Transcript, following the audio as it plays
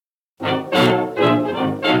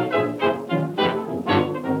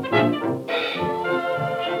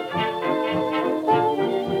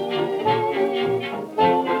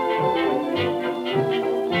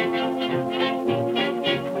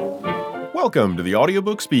Welcome to the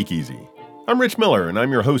Audiobook Speakeasy. I'm Rich Miller, and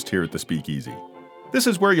I'm your host here at the Speakeasy. This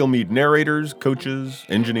is where you'll meet narrators, coaches,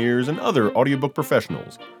 engineers, and other audiobook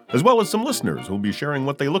professionals, as well as some listeners who'll be sharing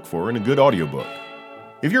what they look for in a good audiobook.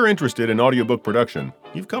 If you're interested in audiobook production,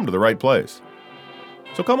 you've come to the right place.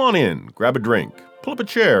 So come on in, grab a drink, pull up a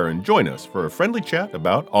chair, and join us for a friendly chat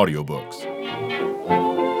about audiobooks.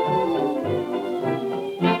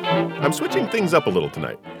 I'm switching things up a little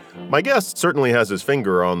tonight. My guest certainly has his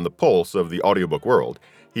finger on the pulse of the audiobook world.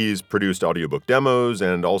 He's produced audiobook demos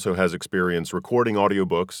and also has experience recording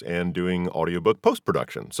audiobooks and doing audiobook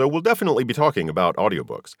post-production, so we'll definitely be talking about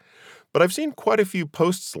audiobooks. But I've seen quite a few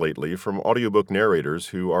posts lately from audiobook narrators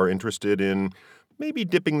who are interested in maybe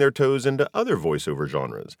dipping their toes into other voiceover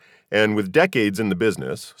genres. And with decades in the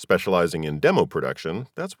business, specializing in demo production,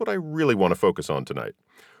 that's what I really want to focus on tonight.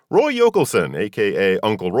 Roy Yokelson, a.k.a.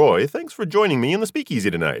 Uncle Roy, thanks for joining me in the Speakeasy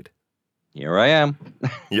tonight. Here I am.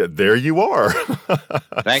 Yeah, there you are.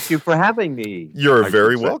 Thank you for having me. You're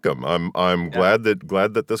very welcome. I'm glad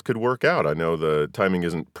that this could work out. I know the timing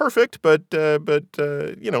isn't perfect, but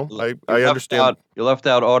you know, I understand. You left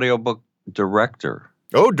out audiobook director.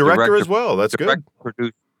 Oh, director as well. That's good.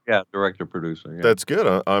 Producer. Yeah, director, producer. Yeah. That's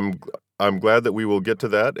good. I'm glad that we will get to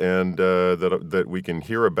that and that we can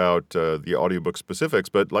hear about the audiobook specifics.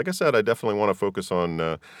 But like I said, I definitely want to focus on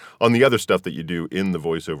the other stuff that you do in the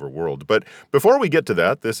voiceover world. But before we get to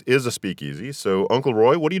that, this is a speakeasy. So, Uncle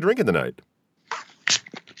Roy, what are you drinking tonight?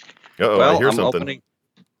 I hear something.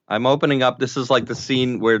 I'm opening up. This is like the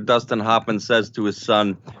scene where Dustin Hoffman says to his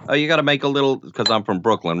son, "Oh, you got to make a little," because I'm from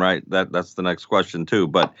Brooklyn, right? That's the next question too.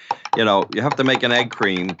 But you know, you have to make an egg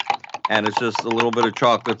cream, and it's just a little bit of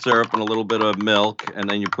chocolate syrup and a little bit of milk, and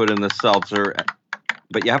then you put in the seltzer.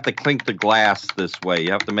 But you have to clink the glass this way.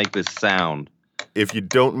 You have to make this sound. If you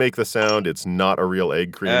don't make the sound, it's not a real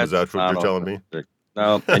egg cream. Is that what you're telling me?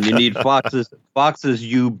 No, and you need Fox's. Fox's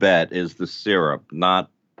You Bet is the syrup,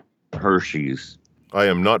 not Hershey's. I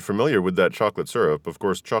am not familiar with that chocolate syrup. Of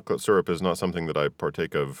course, chocolate syrup is not something that I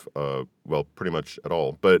partake of, pretty much at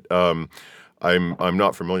all. But I'm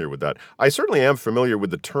not familiar with that. I certainly am familiar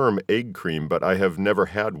with the term egg cream, but I have never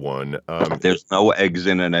had one. There's no eggs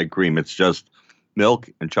in an egg cream. It's just milk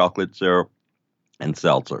and chocolate syrup and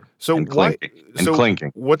seltzer. So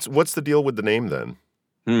clinking. What's the deal with the name then?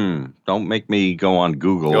 Don't make me go on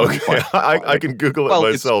Google. Okay, I can Google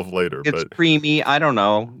it myself later. It's creamy. I don't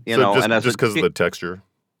know. Just because of the texture.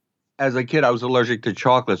 As a kid, I was allergic to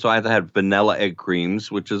chocolate, so I had vanilla egg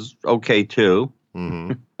creams, which is okay too.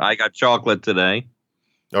 Mm-hmm. I got chocolate today.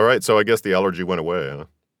 All right, so I guess the allergy went away, huh?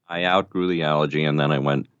 I outgrew the allergy, and then I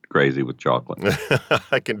went crazy with chocolate.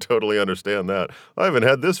 I can totally understand that. I haven't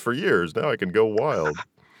had this for years. Now I can go wild.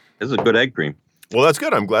 This is a good egg cream. Well, that's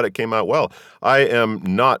good. I'm glad it came out well. I am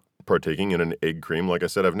not partaking in an egg cream. Like I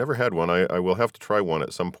said, I've never had one. I will have to try one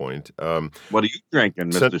at some point. What are you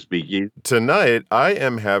drinking, Mr. Speakeasy? Tonight, I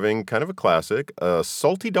am having kind of a classic, a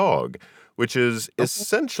salty dog, which is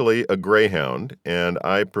essentially a greyhound, and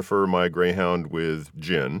I prefer my greyhound with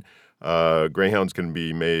gin. Greyhounds can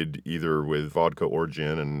be made either with vodka or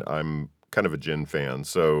gin, and I'm kind of a gin fan,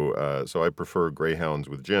 so I prefer greyhounds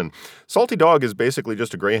with gin. Salty dog is basically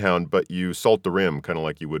just a greyhound, but you salt the rim, kind of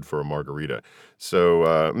like you would for a margarita. So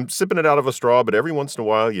I'm sipping it out of a straw, but every once in a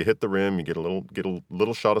while you hit the rim, you get a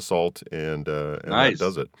little shot of salt, and nice. That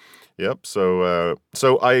does it. Yep. So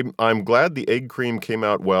I'm glad the egg cream came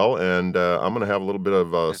out well, and I'm gonna have a little bit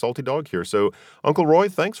of salty dog here. So Uncle Roy,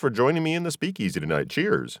 thanks for joining me in the Speakeasy tonight.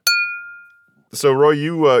 Cheers. So Roy,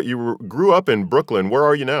 you grew up in Brooklyn. Where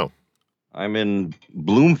are you now? I'm in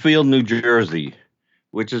Bloomfield, New Jersey,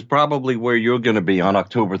 which is probably where you're going to be on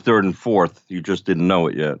October 3rd and 4th. You just didn't know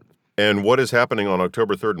it yet. And what is happening on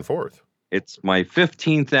October 3rd and 4th? It's my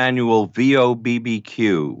 15th annual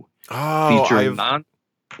VOBBQ. Featuring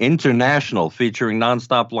international, featuring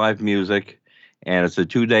nonstop live music. And it's a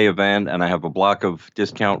 2-day event, and I have a block of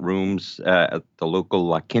discount rooms at the local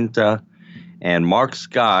La Quinta. And Mark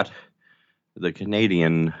Scott, the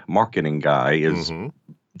Canadian marketing guy, is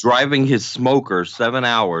driving his smoker 7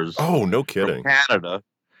 hours. Oh, no kidding!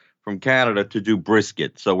 From Canada to do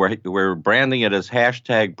brisket. So we're branding it as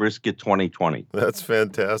 #brisket2020. That's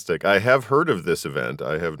fantastic. I have heard of this event.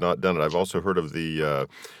 I have not done it. I've also heard of the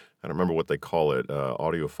I don't remember what they call it.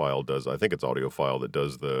 Audiophile does. I think it's Audiophile that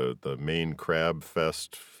does the main Crab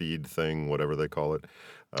Fest feed thing, whatever they call it.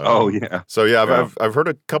 Yeah. So yeah, I've heard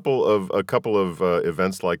a couple of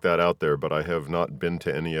events like that out there, but I have not been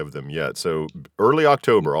to any of them yet. So early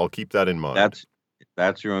October, I'll keep that in mind.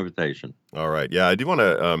 That's your invitation. All right. Yeah, I do want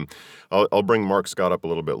to. I'll bring Mark Scott up a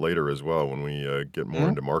little bit later as well when we get more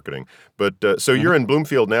into marketing. But so you're in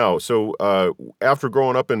Bloomfield now. So after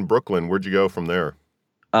growing up in Brooklyn, where'd you go from there?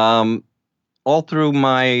 All through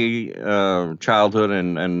my childhood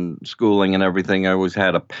and schooling and everything, I always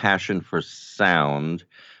had a passion for sound.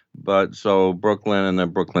 But so Brooklyn and then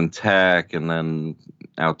Brooklyn Tech and then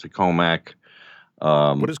out to Comac.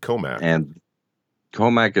 What is Comac? And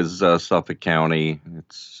Comac is Suffolk County.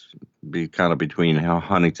 It's kind of between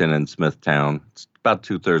Huntington and Smithtown. It's about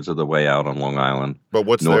 2/3 of the way out on Long Island. But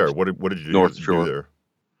what's there? What did you do there?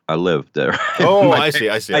 I lived there. Oh, I see.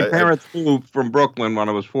 My parents moved from Brooklyn when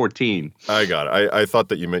I was 14. I got it. I thought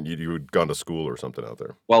that you meant you had gone to school or something out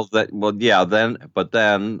there.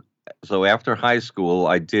 So after high school,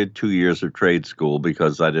 I did 2 years of trade school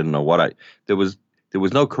because I didn't know there was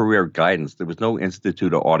no career guidance. There was no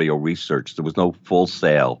Institute of Audio Research. There was no Full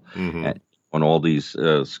Sail on all these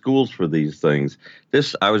schools for these things.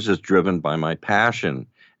 I was just driven by my passion,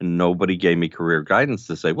 and nobody gave me career guidance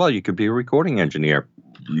to say, well, you could be a recording engineer.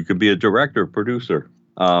 You could be a director, producer.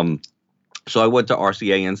 So I went to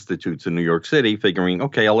RCA Institutes in New York City, figuring,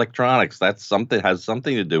 okay, electronics, has something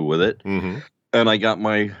to do with it. Mm-hmm. And I got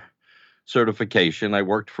my certification. I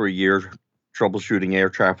worked for a year troubleshooting air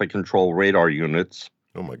traffic control radar units.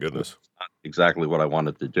 Oh, my goodness. Not exactly what I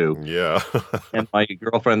wanted to do. Yeah. And my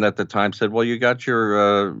girlfriend at the time said, well, you got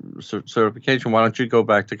your certification. Why don't you go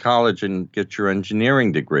back to college and get your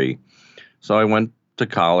engineering degree? So I went to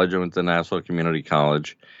college. I went to Nassau Community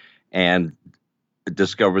College and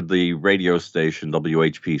discovered the radio station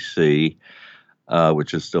WHPC,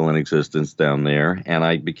 which is still in existence down there. And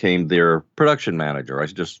I became their production manager. I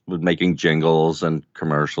just was making jingles and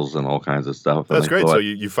commercials and all kinds of stuff. That's great. So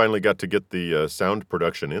you finally got to get the sound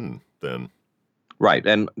production in then. Right.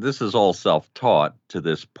 And this is all self-taught to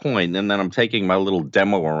this point. And then I'm taking my little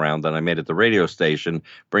demo around that I made at the radio station,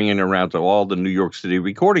 bringing it around to all the New York City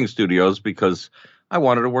recording studios because I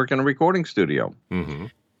wanted to work in a recording studio. Mm-hmm.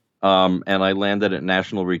 And I landed at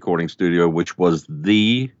National Recording Studio, which was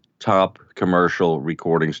the top commercial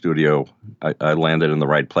recording studio. I landed in the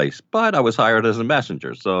right place, but I was hired as a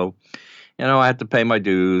messenger. So, I had to pay my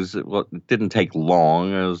dues. It didn't take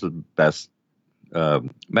long. I was the best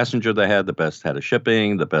messenger they had, the best head of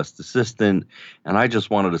shipping, the best assistant. And I just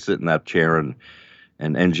wanted to sit in that chair and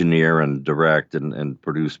engineer and direct and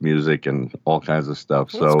produce music and all kinds of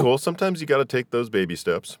stuff. Well, that's cool. Sometimes you got to take those baby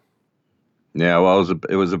steps. Yeah, well,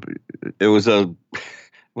 it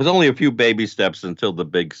was only a few baby steps until the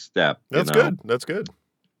big step. That's good. That's good.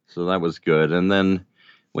 So that was good. And then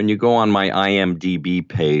when you go on my IMDb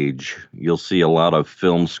page, you'll see a lot of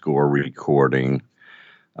film score recording.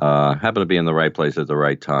 Happened to be in the right place at the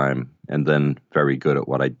right time, and then very good at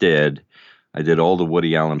what I did. I did all the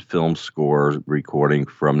Woody Allen film score recording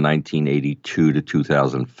from 1982 to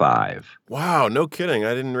 2005. Wow, no kidding.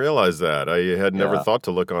 I didn't realize that. I had never thought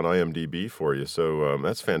to look on IMDb for you, so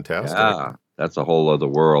that's fantastic. Yeah, that's a whole other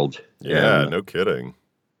world. Yeah, no kidding.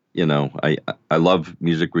 I love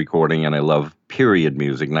music recording, and I love period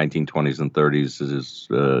music, 1920s and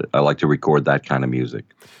 30s. I like to record that kind of music.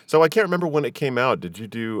 So I can't remember when it came out. Did you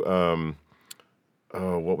do...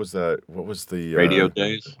 what was that? What was the... Radio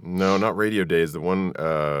Days? No, not Radio Days. The one...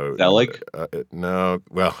 Zelig? No.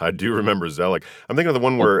 Well, I do remember Zelig. I'm thinking of the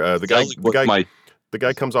one where the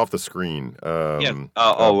guy comes off the screen.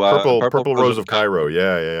 Purple Rose of Cairo.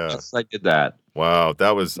 Yeah. Yes, I did that. Wow,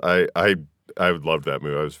 that was... I loved that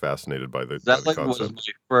movie. I was fascinated by the Zelig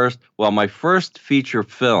concept. was my first feature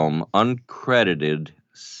film, uncredited,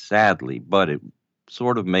 sadly, but it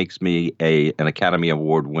sort of makes me an Academy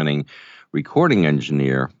Award winning recording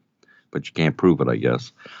engineer, but you can't prove it, I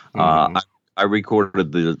guess. Mm-hmm. I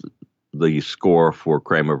recorded the score for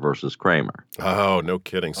Kramer versus Kramer. Oh, no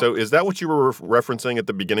kidding. So is that what you were referencing at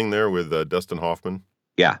the beginning there with Dustin Hoffman?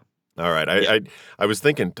 Yeah. All right. I was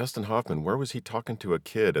thinking, Dustin Hoffman, where was he talking to a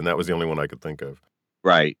kid? And that was the only one I could think of.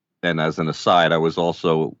 Right. And as an aside, I was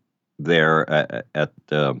also there at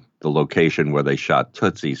the location where they shot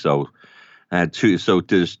Tootsie. So I had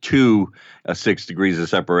there's 6 degrees of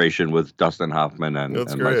separation with Dustin Hoffman and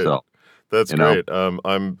myself. That's great.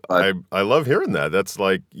 I love hearing that. That's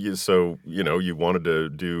like, you wanted to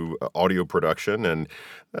do audio production and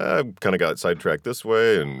kind of got sidetracked this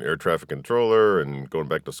way and air traffic controller and going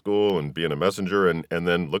back to school and being a messenger. And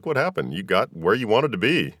then look what happened. You got where you wanted to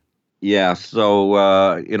be. Yeah.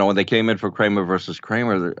 So, when they came in for Kramer versus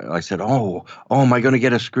Kramer, I said, oh, am I going to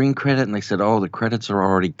get a screen credit? And they said, oh, the credits are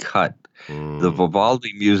already cut. The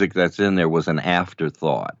Vivaldi music that's in there was an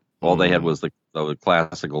afterthought. All they had was the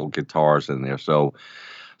classical guitars in there. So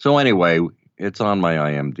anyway, It's on my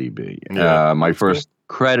IMDb. Yeah, My that's first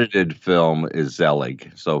cool. credited film is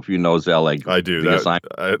Zelig. So if you know Zelig, I do. That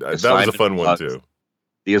was a fun one too.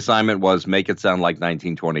 The assignment was make it sound like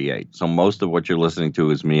 1928. So most of what you're listening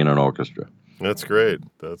to is me in an orchestra. That's great.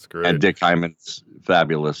 That's great. And Dick Hyman's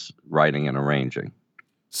fabulous writing and arranging.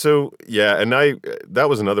 So yeah, and that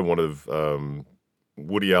was another one of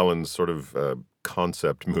Woody Allen's sort of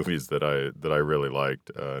concept movies that I really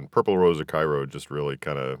liked. And Purple Rose of Cairo just really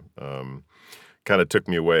kind of took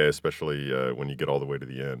me away, especially when you get all the way to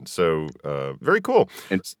the end. So very cool.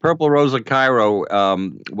 And Purple Rose of Cairo,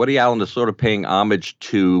 Woody Allen is sort of paying homage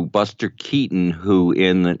to Buster Keaton, who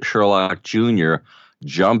in Sherlock Jr.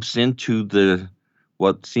 jumps into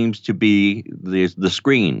what seems to be the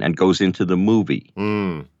screen and goes into the movie.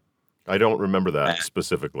 I don't remember that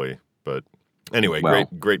specifically, but anyway,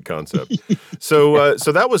 great concept. So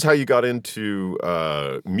that was how you got into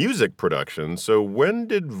music production. So when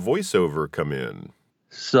did voiceover come in?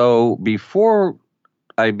 So before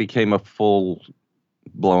I became a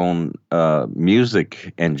full-blown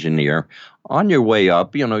music engineer, on your way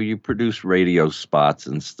up, you produce radio spots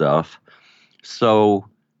and stuff. So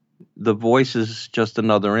the voice is just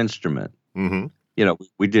another instrument. Mm-hmm.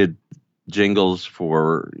 We did jingles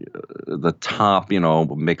for the top,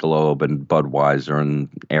 Michelob and Budweiser and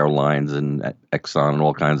airlines and Exxon and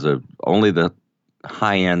all kinds of, only the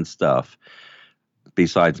high-end stuff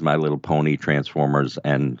besides My Little Pony, Transformers,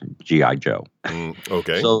 and G.I. Joe.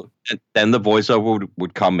 Okay. So then the voiceover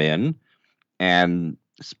would come in and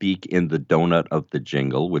speak in the donut of the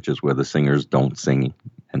jingle, which is where the singers don't sing,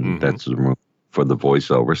 and that's the room for the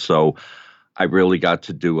voiceover. So I really got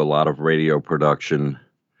to do a lot of radio production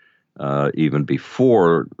even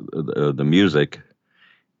before the music,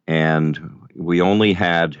 and we only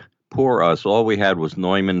had, poor us, all we had was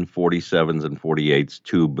Neumann 47s and 48s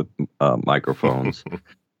tube microphones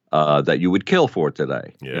that you would kill for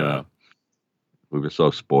today. Yeah. We were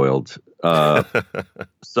so spoiled. And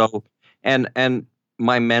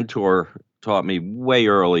my mentor taught me way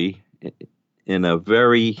early in a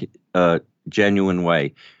very genuine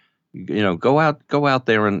way, go out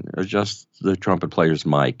there and adjust the trumpet player's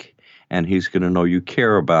mic, and he's going to know you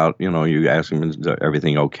care about, you ask him, is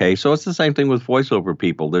everything okay? So it's the same thing with voiceover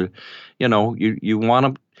people. You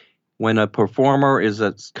want to, when a performer is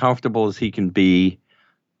as comfortable as he can be,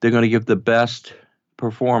 they're going to give the best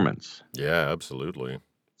performance. Yeah, absolutely.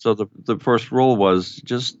 So the first rule was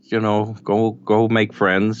just, go make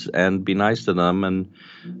friends and be nice to them, and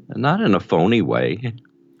not in a phony way.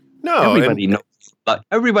 No,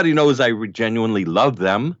 everybody knows I genuinely love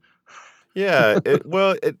them. Yeah,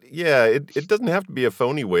 it doesn't have to be a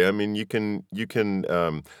phony way. I mean, you can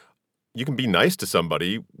be nice to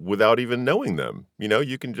somebody without even knowing them.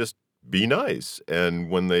 You can just be nice, and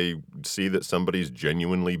when they see that somebody's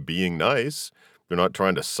genuinely being nice, they're not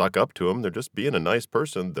trying to suck up to them. They're just being a nice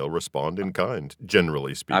person. They'll respond in kind,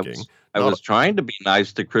 generally speaking. I was trying to be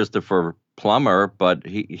nice to Christopher Plummer, but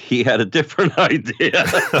he had a different idea.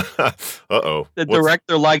 Uh-oh. The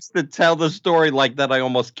director likes to tell the story like that I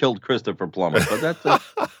almost killed Christopher Plummer, but that's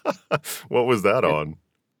What was that on?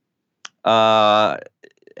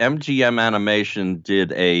 MGM Animation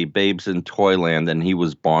did a Babes in Toyland, and he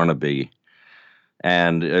was Barnaby.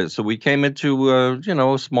 And so we came into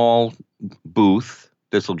a small booth.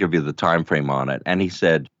 This will give you the time frame on it. And he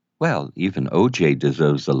said, well, even OJ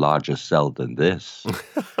deserves a larger cell than this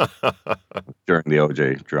during the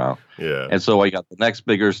OJ trial. Yeah. And so I got the next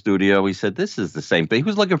bigger studio. He said, this is the same thing. He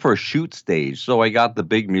was looking for a shoot stage. So I got the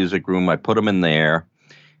big music room. I put him in there,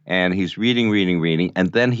 and he's reading.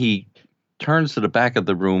 And then he turns to the back of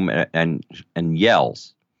the room and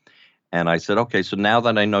yells. And I said, okay, so now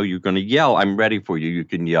that I know you're going to yell, I'm ready for you. You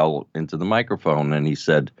can yell into the microphone. And he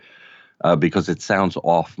said, because it sounds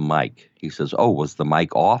off mic. He says, oh, was the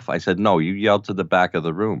mic off? I said, no, you yelled to the back of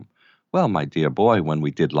the room. Well, my dear boy, when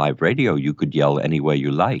we did live radio, you could yell any way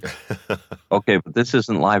you like. Okay, but this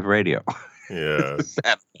isn't live radio. Yeah.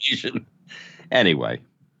 Anyway,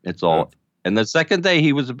 it's all. And the second day,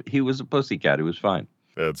 he was a pussycat. He was fine.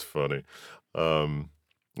 That's funny.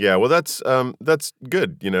 Yeah, well, that's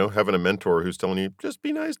good. Having a mentor who's telling you just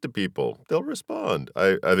be nice to people; they'll respond.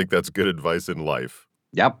 I think that's good advice in life.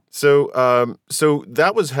 Yep. So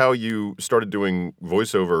that was how you started doing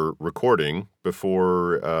voiceover recording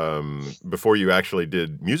before you actually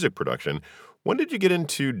did music production. When did you get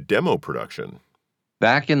into demo production?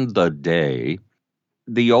 Back in the day,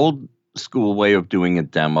 the old school way of doing a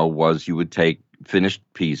demo was you would take finished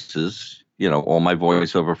pieces. All my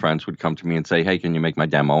voiceover friends would come to me and say, hey, can you make my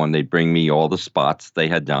demo? And they'd bring me all the spots they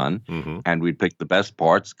had done. Mm-hmm. And we'd pick the best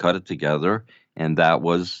parts, cut it together. And that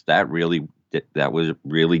really that was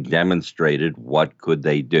really demonstrated what could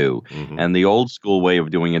they do. Mm-hmm. And the old school way of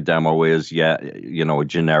doing a demo is, a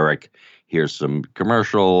generic, here's some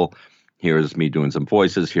commercial, here's me doing some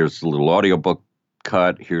voices, here's a little audiobook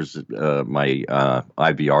cut, here's my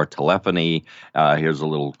IVR telephony, here's a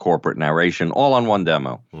little corporate narration, all on one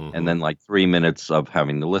demo. Mm-hmm. And then like 3 minutes of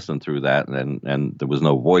having to listen through that, and there was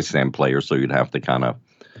no voice sound player, so you'd have to kind of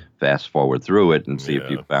fast forward through it and see if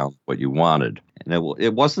you found what you wanted. And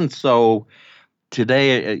it wasn't so.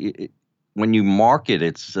 Today, when you market,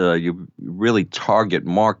 it's you really target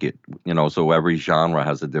market, so every genre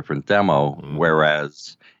has a different demo. Mm-hmm.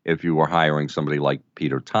 Whereas if you were hiring somebody like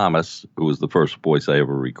Peter Thomas, who was the first voice I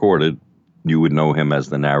ever recorded, you would know him as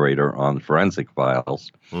the narrator on Forensic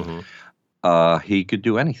Files. Mm-hmm. He could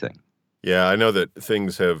do anything. Yeah, I know that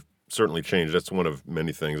things have certainly changed. That's one of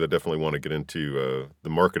many things. I definitely want to get into the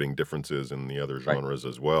marketing differences in the other genres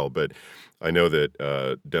as well. But I know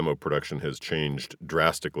that demo production has changed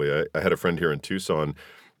drastically. I had a friend here in Tucson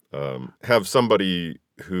have somebody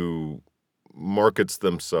who markets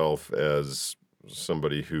themselves as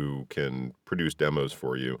somebody who can produce demos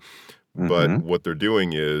for you. But what they're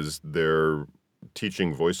doing is they're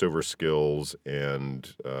teaching voiceover skills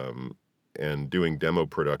and doing demo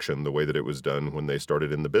production the way that it was done when they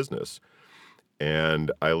started in the business.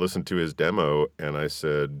 And I listened to his demo and I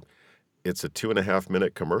said, it's a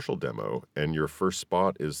 2.5-minute commercial demo and your first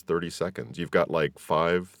spot is 30 seconds. You've got like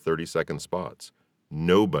 5 30-second spots.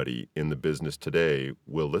 Nobody in the business today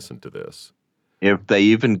will listen to this. If they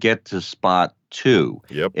even get to spot 2,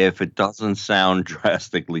 Yep. If it doesn't sound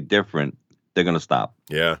drastically different, they're going to stop.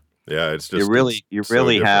 Yeah. It's just you so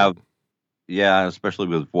really different. have. Yeah, especially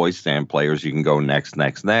with voice stand players, you can go next,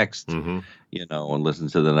 Mm-hmm. And listen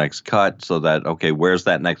to the next cut so that, okay, where's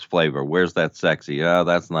that next flavor? Where's that sexy? Oh,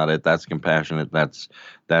 that's not it. That's compassionate. That's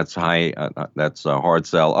high. That's a hard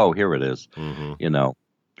sell. Oh, here it is. Mm-hmm.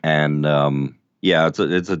 And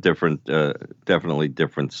it's a different, definitely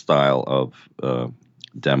different style of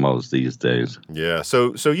demos these days. Yeah.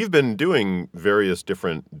 So you've been doing various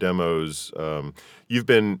different demos. You've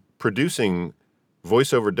been producing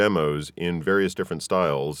voiceover demos in various different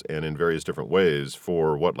styles and in various different ways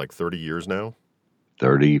for what, like 30 years now?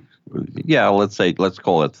 30. Yeah, let's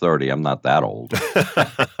call it 30. I'm not that old.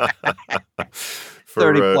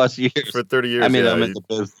 30 plus years. For 30 years. I mean, yeah, I'm in the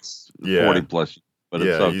business 40 plus years, but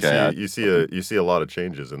it's okay. You see a lot of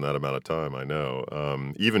changes in that amount of time, I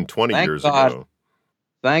know. Even 20 years ago.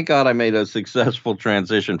 Thank God I made a successful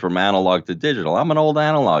transition from analog to digital. I'm an old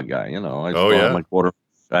analog guy,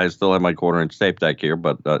 I still have my 1/4-inch tape deck here,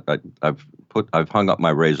 but I've hung up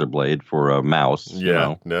my razor blade for a mouse.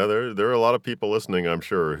 Yeah, no, there are a lot of people listening, I'm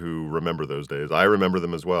sure, who remember those days. I remember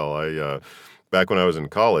them as well. Back when I was in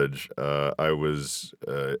college, I was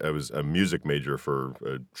a music major for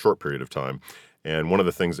a short period of time. And one of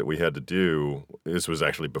the things that we had to do, this was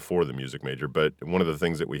actually before the music major, but one of the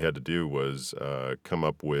things that we had to do was come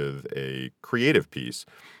up with a creative piece.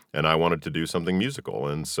 And I wanted to do something musical.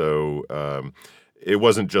 And so it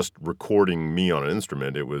wasn't just recording me on an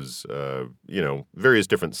instrument. It was, various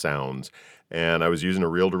different sounds. And I was using a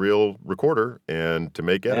reel-to-reel recorder and to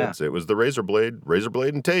make edits. It was the razor blade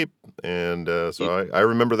and tape. And so I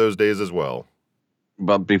remember those days as well.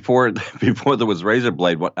 But before there was razor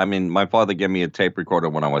blade, my father gave me a tape recorder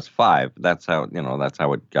when I was 5. That's how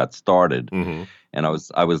it got started. Mm-hmm. And I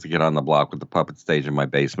was the kid on the block with the puppet stage in my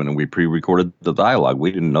basement, and we pre-recorded the dialogue.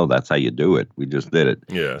 We didn't know that's how you do it. We just did it.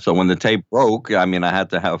 Yeah. So when the tape broke, I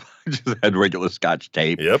just had regular Scotch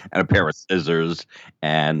tape and a pair of scissors,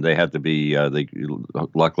 and they had to be.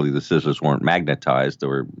 Luckily, the scissors weren't magnetized,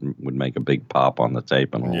 or would make a big pop on the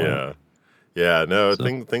tape and all that. Yeah, no,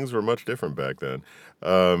 things were much different back then.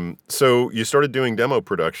 So you started doing demo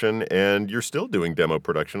production, and you're still doing demo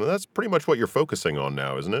production, and that's pretty much what you're focusing on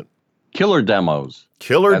now, isn't it? Killer demos.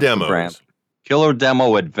 That's demos. Killer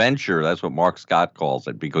demo adventure. That's what Mark Scott calls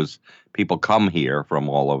it, because people come here from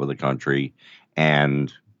all over the country,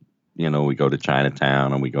 and we go to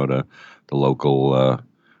Chinatown and we go to the local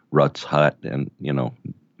Rutt's Hut and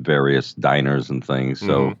various diners and things.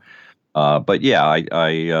 So, but yeah,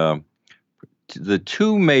 I the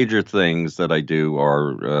 2 major things that I do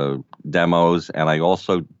are demos, and I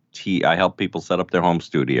also I help people set up their home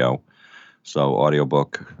studio. So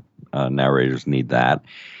audiobook narrators need that.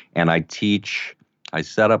 And I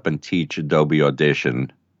set up and teach Adobe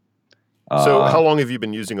Audition. So how long have you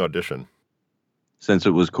been using Audition? Since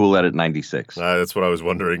it was Cool Edit 96. That's what I was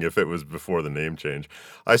wondering, if it was before the name change.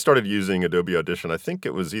 I started using Adobe Audition. I think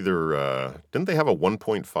it was either, didn't they have a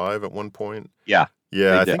 1.5 at one point? Yeah.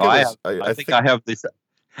 Yeah, I think it was. I think I have this.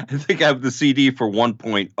 I think I have the CD for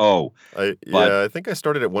 1.0. I think I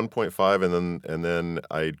started at 1.5 and then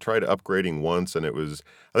I tried upgrading once, and I think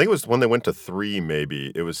it was when they went to 3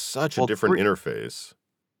 maybe. It was such a different interface.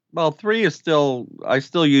 Well, 3 is still, I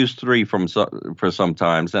still use 3 for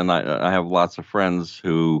sometimes, and I have lots of friends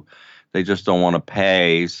who they just don't want to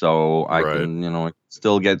pay, so I can,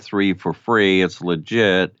 still get 3 for free. It's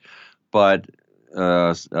legit, but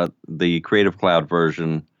the Creative Cloud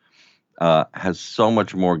version has so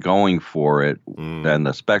much more going for it. And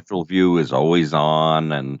the spectral view is always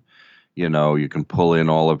on, and you can pull in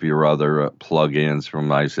all of your other plugins from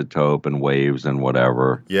Isotope and Waves and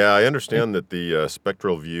whatever. Yeah, I understand that the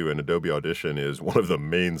spectral view in Adobe Audition is one of the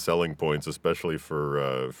main selling points, especially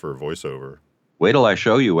for voiceover. Wait till I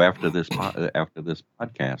show you after this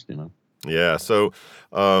podcast. Yeah, so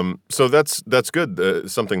that's good.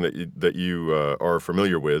 Something that you are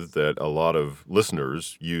familiar with, that a lot of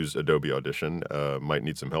listeners use Adobe Audition, might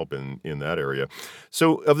need some help in that area.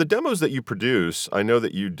 So of the demos that you produce, I know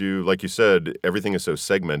that you do, like you said, everything is so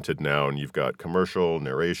segmented now, and you've got commercial,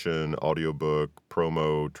 narration, audiobook,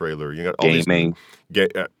 promo, trailer. You got all gaming.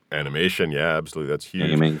 Animation, yeah, absolutely, that's huge.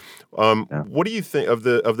 Gaming. What do you think of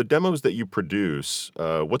the demos that you produce?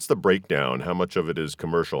 What's the breakdown? How much of it is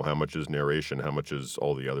commercial? How much is narration? How much is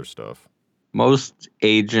all the other stuff? Most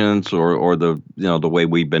agents, or the way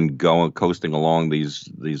we've been coasting along these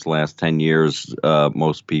last 10 years,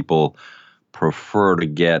 most people prefer to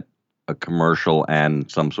get a commercial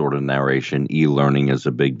and some sort of narration. E-learning is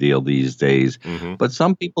a big deal these days, but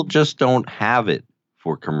some people just don't have it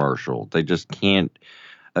for commercial. They just can't.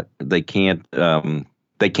 They can't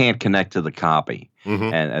connect to the copy,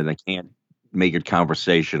 and they can't make it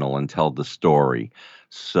conversational and tell the story.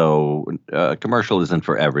 So commercial isn't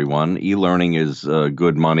for everyone. E-learning is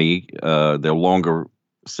good money. They're longer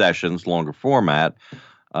sessions, longer format,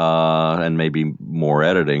 and maybe more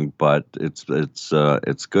editing, but it's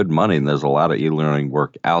good money, and there's a lot of e-learning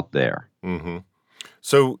work out there.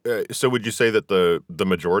 So would you say that the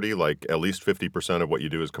majority, like at least 50% of what you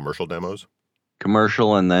do, is commercial demos?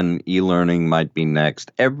 Commercial, and then e-learning might be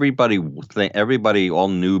next. Everybody, all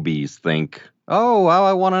newbies think, oh, well,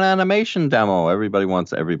 I want an animation demo.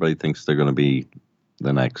 Everybody thinks they're going to be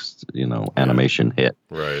the next, animation hit.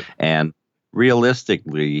 Right. And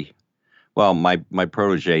realistically, well, my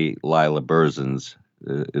protege, Lila Berzins,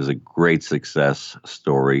 is a great success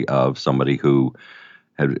story of somebody who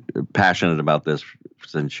had passionate about this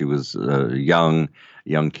since she was a young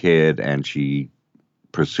kid, and she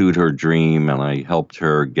pursued her dream, and I helped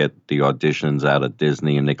her get the auditions out of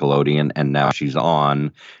Disney and Nickelodeon, and now she's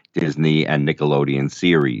on Disney and Nickelodeon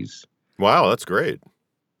series. Wow, that's great.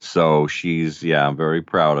 So I'm very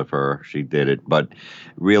proud of her. She did it. But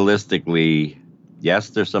realistically, yes,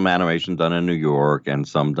 there's some animation done in New York and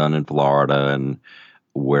some done in Florida and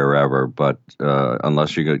wherever. But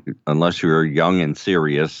unless you're young and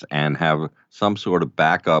serious and have some sort of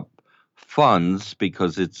backup funds,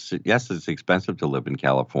 because it's expensive to live in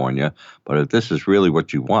California, but if this is really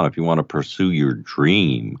what you want, if you want to pursue your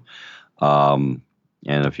dream, and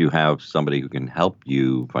if you have somebody who can help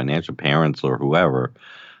you, financial parents or whoever,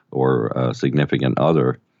 or a significant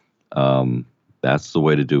other, that's the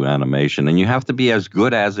way to do animation. And you have to be as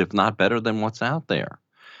good as, if not better than, what's out there.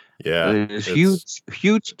 Yeah, there's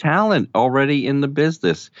huge talent already in the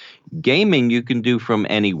business. Gaming you can do from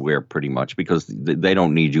anywhere pretty much, because they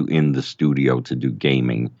don't need you in the studio to do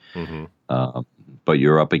gaming. But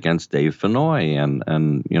you're up against Dave Fennoy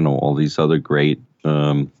and all these other great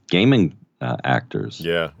gaming actors.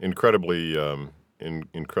 Yeah, incredibly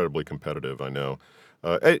competitive, I know,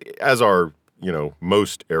 as are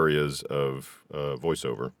most areas of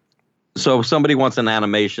voiceover. So if somebody wants an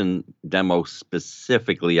animation demo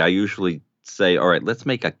specifically, I usually say, all right, let's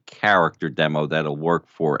make a character demo that'll work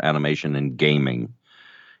for animation and gaming,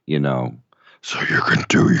 so you can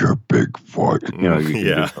do your big voice. You can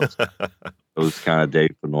do those kind of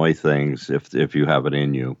Dave Fennoy things if you have it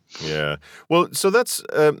in you. Yeah. Well, so that's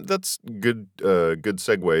good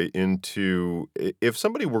segue into, if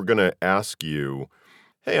somebody were going to ask you,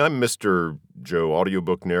 hey, I'm Mr. Joe,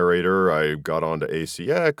 audiobook narrator. I got onto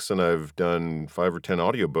ACX and I've done 5 or 10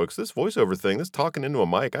 audiobooks. This voiceover thing, this talking into a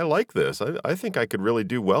mic, I like this. I think I could really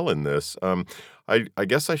do well in this. I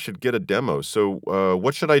guess I should get a demo. So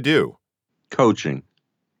what should I do? Coaching.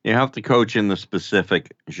 You have to coach in the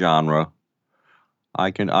specific genre.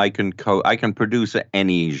 I can produce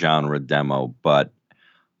any genre demo, but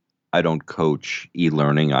I don't coach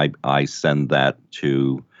e-learning. I send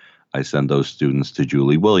those students to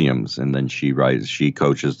Julie Williams, and then she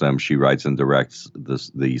coaches them, she writes and directs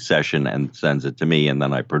the session and sends it to me, and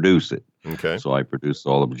then I produce it. Okay. So I produce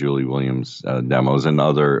all of Julie Williams' demos, and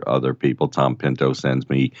other people. Tom Pinto sends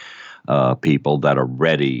me people that are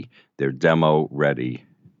ready. They're demo ready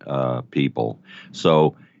people.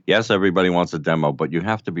 So yes, everybody wants a demo, but you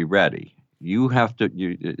have to be ready. You have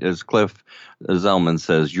to, as Cliff Zellman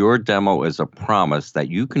says, your demo is a promise that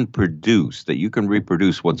you can produce, that you can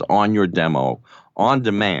reproduce what's on your demo on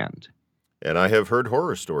demand. And I have heard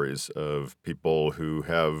horror stories of people who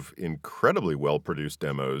have incredibly well-produced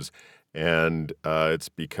demos, and it's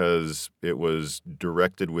because it was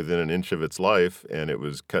directed within an inch of its life, and it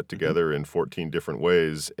was cut together in 14 different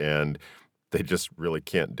ways, and they just really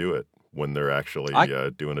can't do it when they're actually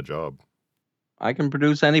doing a job. I can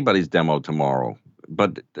produce anybody's demo tomorrow,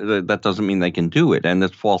 but that doesn't mean they can do it, and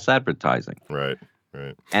it's false advertising. Right,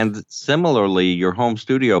 right. And similarly, your home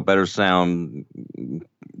studio better sound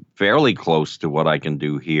fairly close to what I can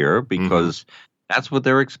do here, because that's what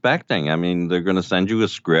they're expecting. I mean, they're going to send you a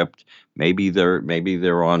script. Maybe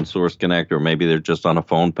they're on Source Connect, or maybe they're just on a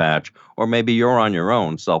phone patch, or maybe you're on your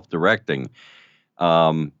own, self-directing.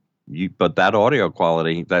 But that audio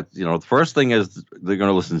quality, the first thing is they're going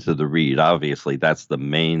to listen to the read. Obviously, that's the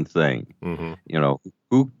main thing.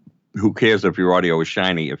 Who cares if your audio is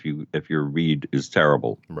shiny if your read is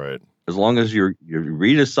terrible? Right. As long as your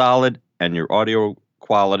read is solid and your audio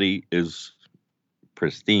quality is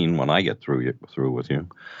pristine when I get through with you,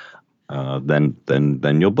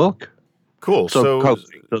 then you'll book. Cool. So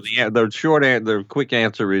the quick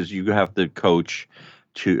answer is you have to coach.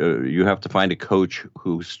 You have to find a coach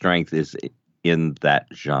whose strength is in that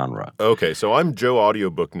genre. Okay, so I'm Joe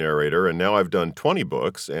audiobook narrator, and now I've done 20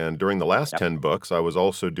 books, and during the last 10 books, I was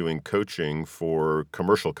also doing coaching for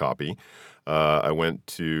commercial copy. I went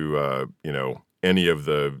to, any of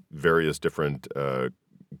the various different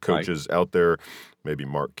coaches out there, maybe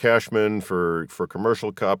Mark Cashman for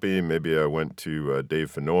commercial copy. Maybe I went to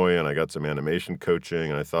Dave Fenoy and I got some animation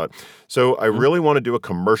coaching. And I thought, so I really want to do a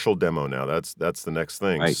commercial demo now. That's the next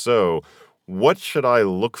thing. Right. So what should I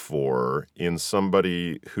look for in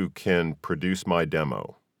somebody who can produce my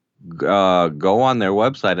demo? Go on their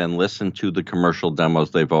website and listen to the commercial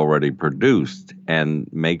demos they've already produced, and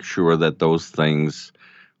make sure that those things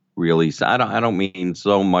really. I don't mean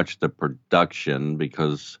so much the production,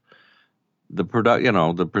 because the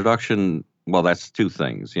production. Well, that's two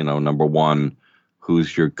things. Number one,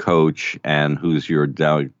 who's your coach and who's your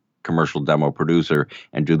commercial demo producer,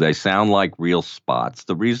 and do they sound like real spots?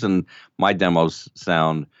 The reason my demos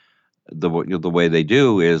sound the way they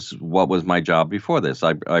do is what was my job before this.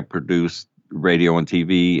 I produced radio and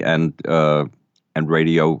TV and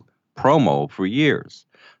radio promo for years.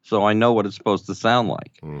 So I know what it's supposed to sound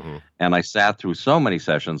like. And I sat through so many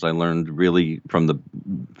sessions. I learned really from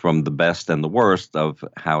the best and the worst of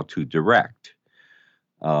how to direct.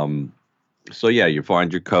 So yeah, you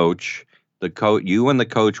find your coach. You and the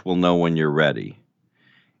coach will know when you're ready.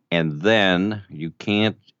 And then you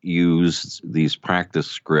can't use these practice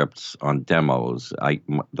scripts on demos.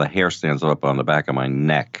 The hair stands up on the back of my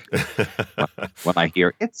neck when I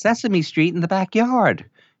hear "It's Sesame Street in the backyard,"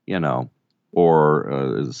 or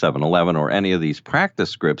 7-Eleven, or any of these practice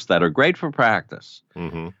scripts that are great for practice.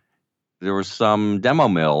 There were some demo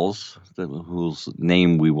mills whose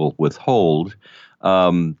name we will withhold,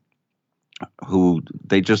 who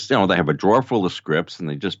they just, they have a drawer full of scripts and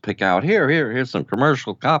they just pick out, here's some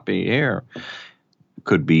commercial copy here.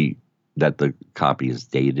 Could be that the copy is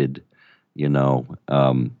dated,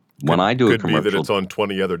 when I do a commercial. Could be that it's on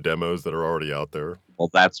 20 other demos that are already out there. Well,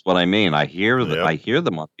 that's what I mean. I hear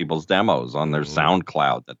them on people's demos on their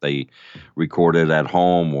SoundCloud that they recorded at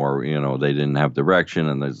home, or they didn't have direction,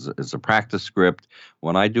 and there's a practice script.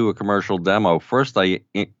 When I do a commercial demo, first I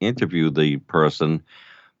interview the person,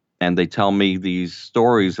 and they tell me these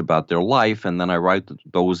stories about their life, and then I write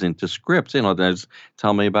those into scripts. There's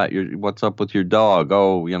tell me about what's up with your dog.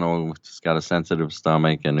 Oh, he's got a sensitive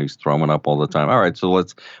stomach and he's throwing up all the time. All right, so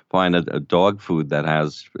let's find a dog food that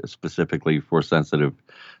has specifically for sensitive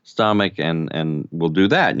stomach, and we'll do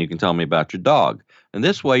that. And you can tell me about your dog. And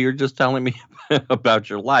this way, you're just telling me about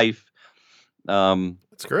your life.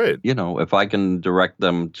 That's great. If I can direct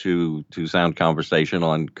them to sound conversation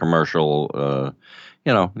on commercial.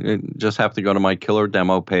 You just have to go to my killer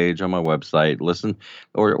demo page on my website, listen,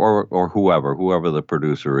 or whoever the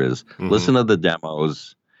producer is, listen to the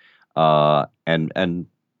demos, and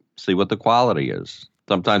see what the quality is.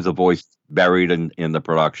 Sometimes the voice buried in the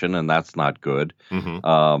production, and that's not good.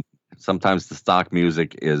 Sometimes the stock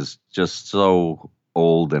music is just so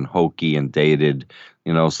old and hokey and dated.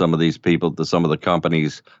 Some of these people, some of the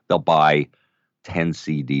companies, they'll buy 10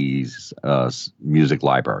 CDs music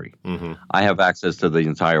library. Mm-hmm. I have access to the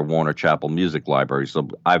entire Warner Chappell music library, so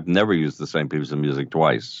I've never used the same piece of music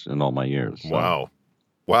twice in all my years. So.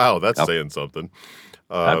 Wow, that's Yep, saying something.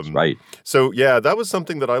 that's right. So yeah, that was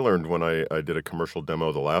something that I learned when I did a commercial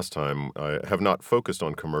demo the last time. I have not focused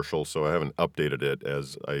on commercial, so I haven't updated it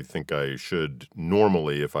as I think I should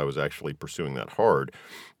normally if I was actually pursuing that hard.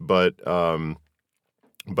 But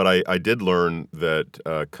I did learn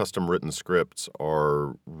that custom written scripts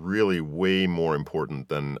are really way more important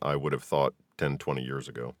than I would have thought 10, 20 years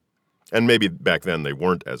ago. And maybe back then they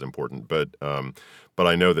weren't as important, but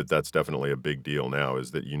I know that that's definitely a big deal now,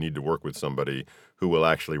 is that you need to work with somebody who will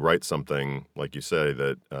actually write something, like you say,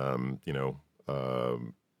 that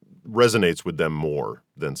resonates with them more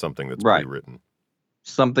than something that's Right. pre-written.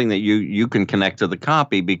 Something that you can connect to the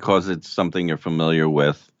copy because it's something you're familiar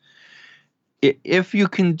with. If you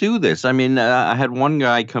can do this, I mean, I had one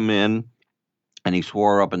guy come in and he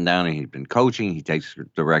swore up and down and he'd been coaching. He takes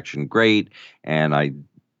direction great, and I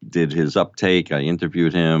did his uptake. I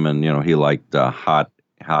interviewed him, and he liked hot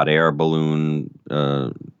air balloon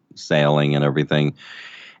sailing and everything,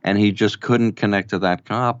 and he just couldn't connect to that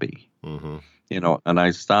copy. Mm-hmm. And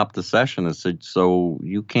I stopped the session and said, "So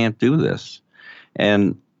you can't do this."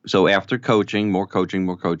 And so after coaching, more coaching,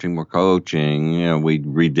 we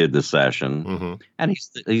redid the session, Mm-hmm. and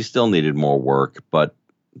he still needed more work, but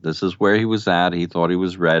this is where he was at. He thought he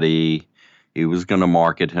was ready. He was going to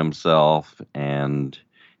market himself, and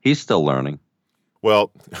he's still learning.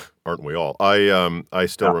 Well, aren't we all? I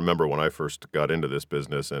still Yeah. remember when I first got into this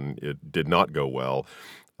business and it did not go well.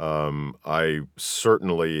 I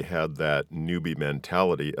certainly had that newbie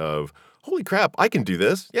mentality of, holy crap, I can do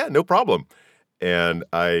this. Yeah, no problem. And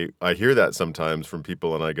I hear that sometimes from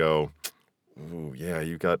people and I go, ooh, yeah,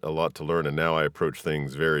 you got a lot to learn. And now I approach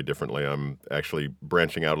things very differently. I'm actually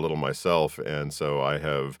branching out a little myself. And so I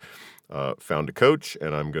have found a coach,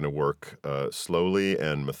 and I'm going to work slowly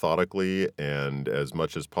and methodically and as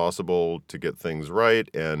much as possible to get things right.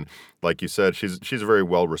 And like you said, she's a very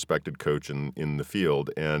well-respected coach in the field.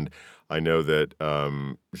 And I know that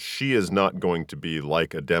she is not going to be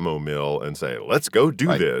like a demo mill and say, let's go do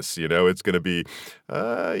Right. this. It's going to be,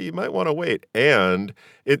 you might want to wait. And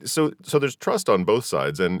so there's trust on both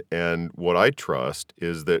sides. And what I trust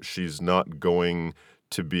is that she's not going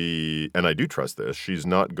to be, and I do trust this, she's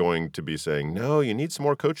not going to be saying, no, you need some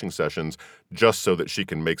more coaching sessions just so that she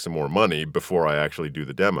can make some more money before I actually do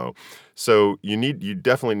the demo. So you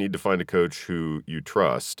definitely need to find a coach who you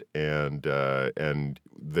trust, and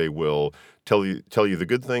they will tell you the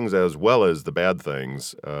good things as well as the bad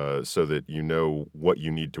things, so that you know what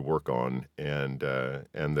you need to work on, and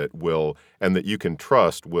that you can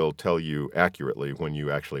trust will tell you accurately when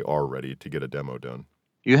you actually are ready to get a demo done.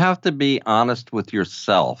 You have to be honest with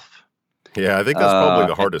yourself. Yeah, I think that's probably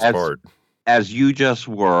the hardest part. As you just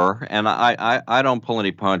were, and I don't pull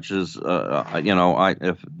any punches. My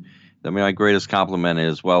greatest compliment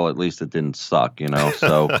is, well, at least it didn't suck.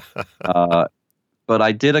 So, but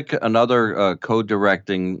I did another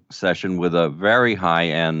co-directing session with a very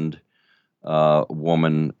high-end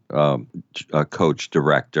woman coach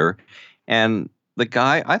director, and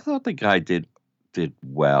I thought the guy did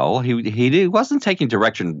well. He wasn't taking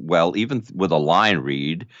direction well, even with a line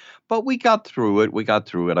read, but we got through it.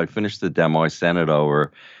 I finished the demo. I sent it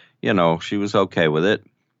over. She was okay with it.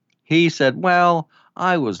 He said, well,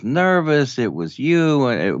 I was nervous. It was you,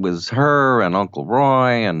 and it was her and Uncle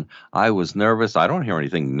Roy, and I was nervous. I don't hear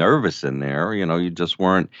anything nervous in there. You just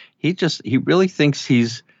weren't. He really thinks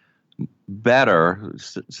he's better,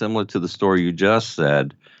 similar to the story you just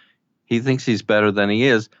said. He thinks he's better than he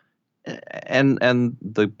is. And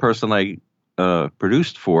the person I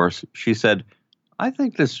produced for, she said, I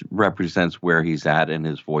think this represents where he's at in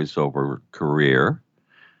his voiceover career.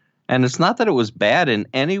 And it's not that it was bad in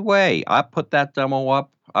any way. I put that demo up.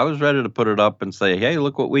 I was ready to put it up and say, hey,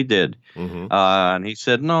 look what we did. Mm-hmm. And he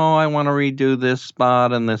said, no, I want to redo this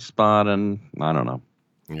spot, and I don't know.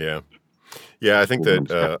 Yeah. Yeah, I think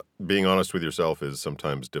that being honest with yourself is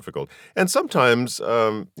sometimes difficult. And sometimes,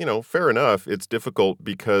 fair enough, it's difficult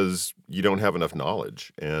because you don't have enough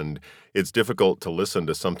knowledge. And it's difficult to listen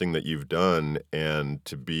to something that you've done and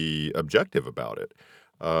to be objective about it.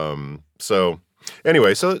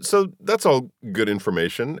 Anyway, so that's all good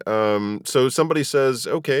information. So somebody says,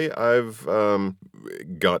 okay, I've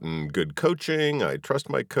gotten good coaching. I trust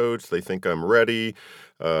my coach. They think I'm ready.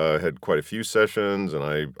 Had quite a few sessions,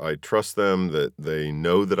 and I trust them that they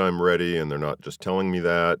know that I'm ready, and they're not just telling me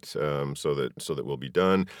that, so that we'll be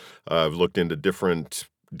done. I've looked into different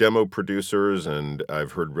demo producers, and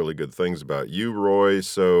I've heard really good things about you, Roy.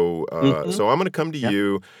 So so I'm going to come to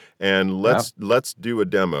you, and let's do a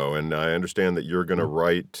demo. And I understand that you're going to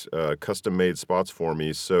write custom-made spots for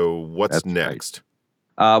me. So what's next?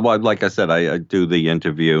 Well, like I said, I do the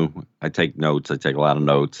interview. I take notes. I take a lot of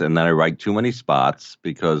notes, and then I write too many spots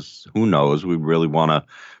because who knows? We really want to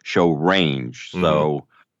show range. So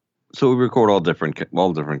we record all different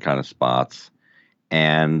kind of spots.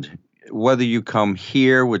 And whether you come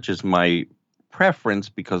here, which is my preference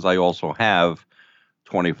because I also have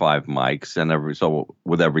 25 mics, and so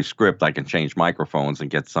with every script I can change microphones and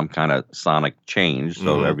get some kind of sonic change,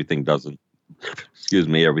 so everything doesn't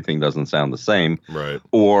sound the same. Right.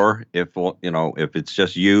 Or if it's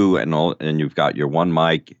just you and you've got your one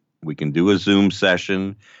mic, we can do a Zoom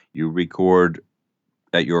session. You record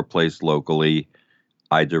at your place locally.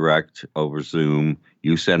 I direct over Zoom.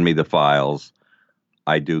 You send me the files.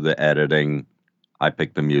 I do the editing. I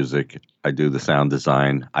pick the music. I do the sound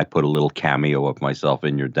design. I put a little cameo of myself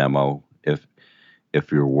in your demo if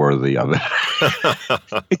you're worthy of it.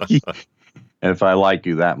 And if I like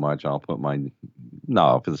you that much, I'll put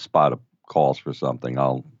if the spot calls for something,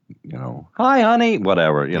 I'll, hi, honey,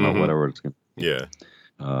 whatever, whatever it's going to be. Yeah.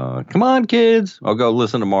 Come on, kids. I'll go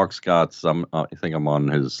listen to Mark Scott's. I think I'm on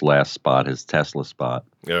his last spot, his Tesla spot.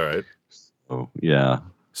 All right. So, yeah.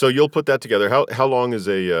 So you'll put that together. How long is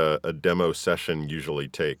a demo session usually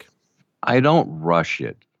take? I don't rush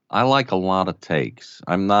it. I like a lot of takes.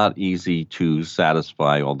 I'm not easy to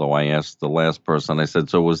satisfy, although I asked the last person, I said,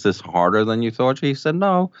 so was this harder than you thought? He said,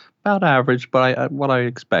 no, about average, but what I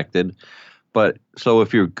expected. But so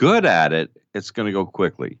if you're good at it, it's going to go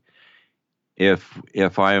quickly.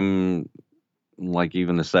 If I'm like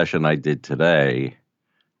even the session I did today,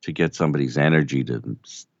 to get somebody's energy to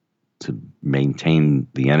maintain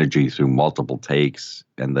the energy through multiple takes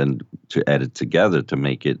and then to edit together to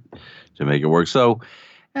make it work. So,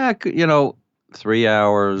 3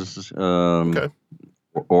 hours. Okay.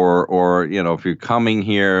 Or if you're coming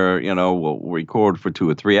here, we'll record for 2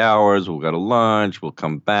 or 3 hours. We'll go to lunch. We'll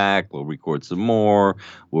come back. We'll record some more.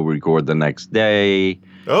 We'll record the next day.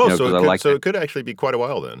 Oh, so it could actually be quite a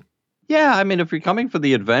while then. Yeah, I mean, if you're coming for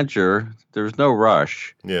the adventure, there's no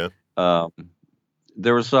rush. Yeah.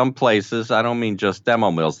 There are some places, I don't mean just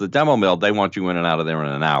demo mills. The demo mill, they want you in and out of there in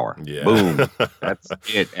an hour. Yeah. Boom. That's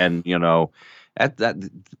it. And,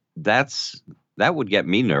 that would get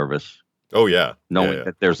me nervous. Oh, yeah. Knowing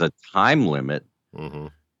that there's a time limit, and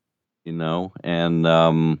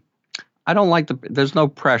I don't like there's no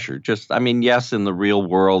pressure. Just, I mean, yes, in the real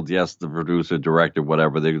world, yes, the producer, director,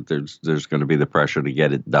 whatever, there's going to be the pressure to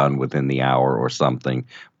get it done within the hour or something.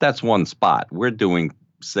 That's one spot. We're doing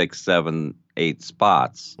 6, 7, 8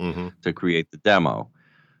 spots to create the demo.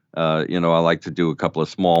 I like to do a couple of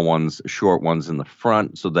small ones, short ones in the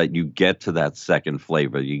front so that you get to that second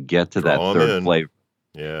flavor. You get to that third flavor.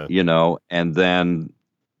 Yeah. And then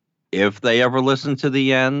if they ever listen to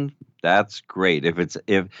the end, that's great.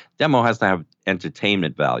 If demo has to have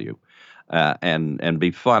entertainment value, and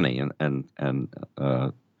be funny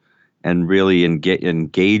and really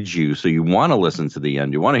engage you, so you want to listen to the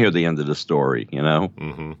end. You want to hear the end of the story.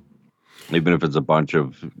 Even if it's a bunch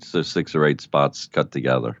of 6 or 8 spots cut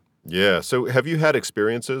together. Yeah. So have you had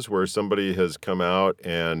experiences where somebody has come out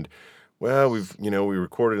and, well, we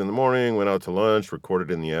recorded in the morning, went out to lunch,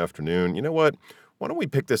 recorded in the afternoon. You know what? Why don't we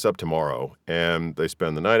pick this up tomorrow? And they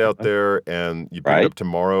spend the night out there, and you pick it up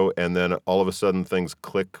tomorrow, and then all of a sudden things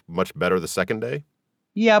click much better the second day?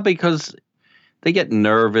 Yeah, because they get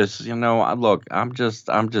nervous. Look, I'm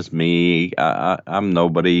just me. I'm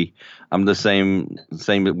nobody. I'm the same.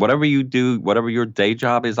 Whatever you do, whatever your day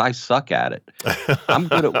job is, I suck at it. I'm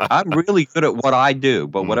really good at what I do.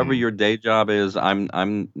 But whatever your day job is, I'm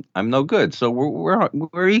no good. So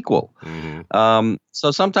we're equal. So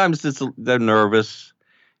sometimes they're nervous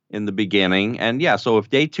in the beginning, and so if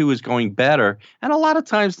day 2 is going better, and a lot of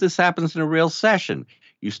times this happens in a real session.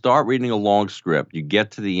 You start reading a long script. You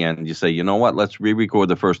get to the end, and you say, you know what? Let's re-record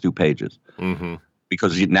the first 2 pages.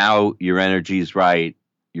 Because now your energy is right.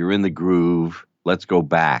 You're in the groove. Let's go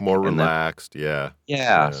back. More relaxed, yeah.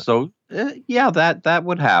 So, that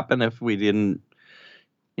would happen if we didn't.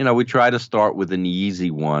 We try to start with an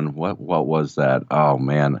easy one. What was that? Oh,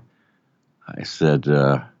 man. I said,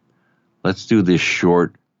 let's do this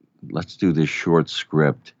short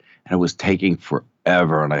script. And it was taking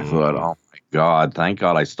forever. And I thought, oh, God, thank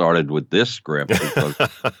God I started with this script because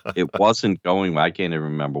it wasn't going. I can't even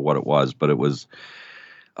remember what it was, but it was.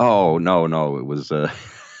 Oh no, it was. No,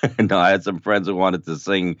 I had some friends who wanted to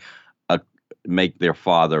sing make their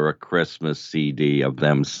father a Christmas CD of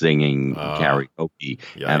them singing karaoke.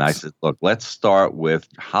 Yikes. And I said, look, let's start with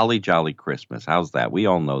Holly Jolly Christmas. How's that? We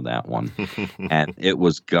all know that one. And it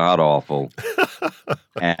was god awful.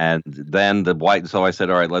 And then so I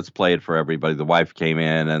said, all right, let's play it for everybody. The wife came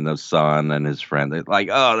in and the son and his friend. They're like,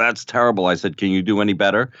 oh, that's terrible. I said, can you do any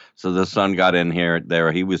better? So the son got in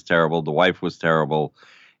there. He was terrible. The wife was terrible.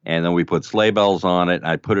 And then we put sleigh bells on it.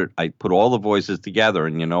 I put all the voices together.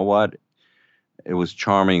 And you know what? It was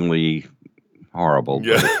charmingly horrible.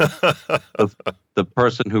 Yeah. The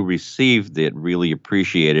person who received it really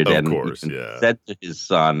appreciated it. Of course, yeah. Said to his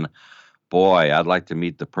son, boy, I'd like to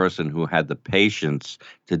meet the person who had the patience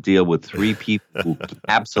to deal with 3 people who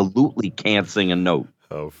absolutely can't sing a note.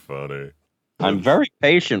 How funny. I'm very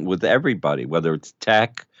patient with everybody, whether it's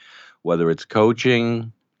tech, whether it's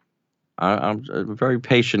coaching. I'm a very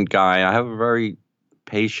patient guy. I have a very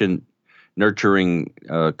patient, nurturing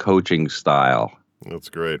coaching style. That's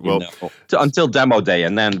great. Well, until demo day,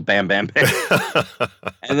 and then bam, bam, bam.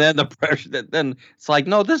 And then the pressure. Then it's like,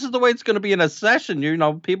 no, this is the way it's going to be in a session.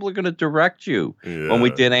 People are going to direct you. Yeah. When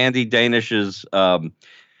we did Andy Danish's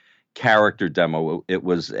character demo, it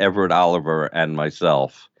was Everett Oliver and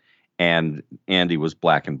myself. And Andy was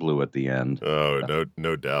black and blue at the end. Oh,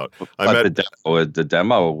 no doubt. The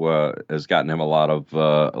demo has gotten him a lot of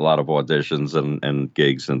auditions and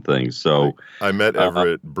gigs and things. So I met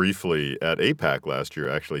Everett briefly at APAC last year.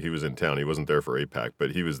 Actually, he was in town. He wasn't there for APAC, but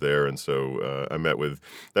he was there, and so that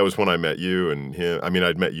was when I met you and him. I mean,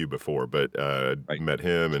 I'd met you before, but met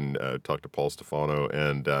him and talked to Paul Stefano,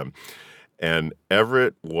 and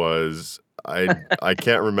Everett was. I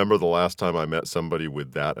can't remember the last time I met somebody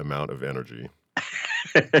with that amount of energy.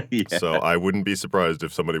 Yeah. So I wouldn't be surprised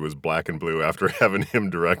if somebody was black and blue after having him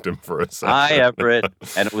direct him for a second. Hi, Everett.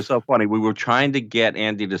 And it was so funny. We were trying to get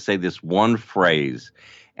Andy to say this one phrase,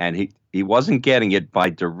 and he wasn't getting it by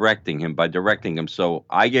directing him. So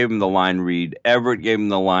I gave him the line read. Everett gave him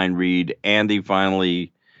the line read. Andy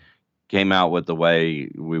finally came out with the way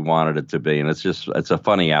we wanted it to be. And it's a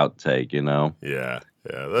funny outtake, Yeah.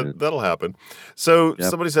 Yeah, that'll happen. So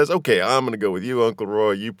Somebody says, okay, I'm going to go with you, Uncle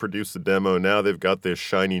Roy. You produced the demo. Now they've got this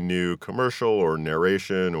shiny new commercial or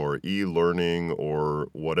narration or e-learning or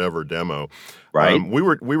whatever demo. Right. We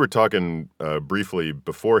were talking briefly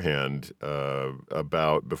beforehand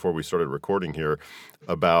before we started recording here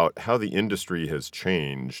about how the industry has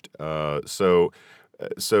changed. So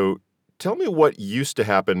tell me what used to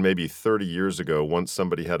happen maybe 30 years ago once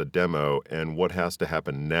somebody had a demo, and what has to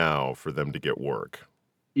happen now for them to get work.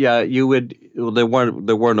 Yeah, you would. Well,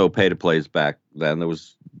 there were no pay-to-plays back then. There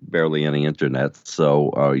was barely any internet,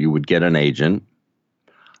 so you would get an agent.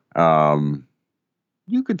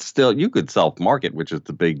 You could self-market, which is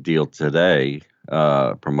the big deal today.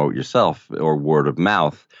 Promote yourself or word of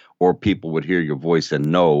mouth, or people would hear your voice and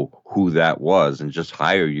know who that was and just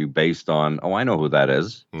hire you based on, oh, I know who that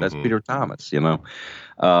is. That's Peter Thomas,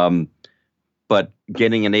 But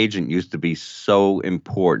getting an agent used to be so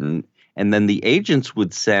important. And then the agents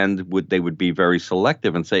would be very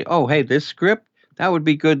selective and say, oh, hey, this script, that would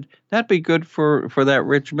be good. That'd be good for that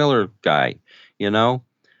Rich Miller guy,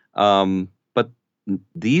 But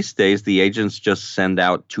these days, the agents just send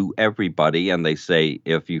out to everybody and they say,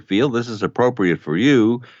 if you feel this is appropriate for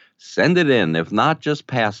you, send it in. If not, just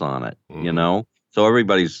pass on it, So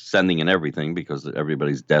everybody's sending in everything because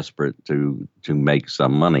everybody's desperate to make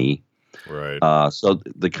some money. Right. So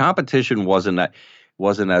the competition wasn't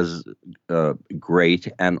as great,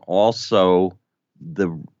 and also the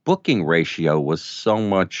booking ratio was so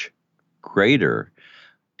much greater.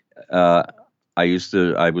 I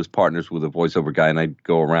was partners with a voiceover guy, and I'd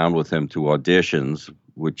go around with him to auditions,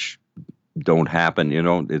 which don't happen.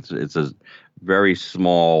 It's a very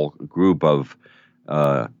small group of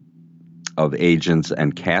agents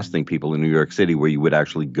and casting people in New York City where you would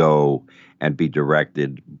actually go and be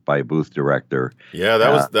directed by a booth director. Yeah,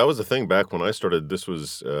 that was the thing back when I started. This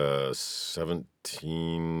was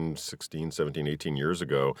 17, 18 years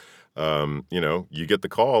ago. You get the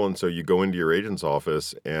call, and so you go into your agent's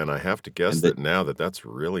office, and I have to guess that now that's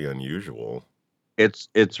really unusual. It's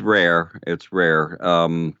rare. It's rare.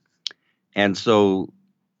 And so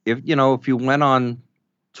if you went on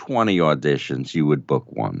 20 auditions, you would book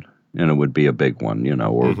one. And it would be a big one,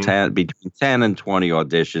 or 10, between 10 and 20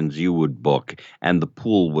 auditions you would book, and the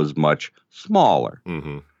pool was much smaller.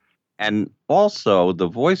 Mm-hmm. And also, the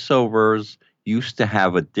voiceovers used to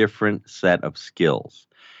have a different set of skills.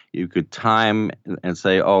 You could time and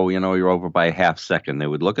say, oh, you're over by a half second. They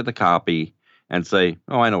would look at the copy and say,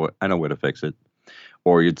 oh, I know where to fix it.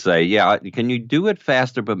 Or you'd say, yeah, can you do it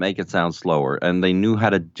faster but make it sound slower? And they knew how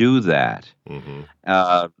to do that.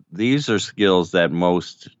 Mm-hmm. These are skills that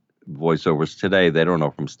most voiceovers today, they don't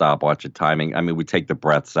know from stopwatch and timing. I mean, we take the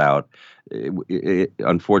breaths out.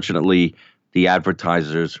 Unfortunately, the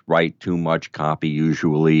advertisers write too much copy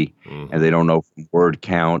usually, Mm-hmm. and they don't know from word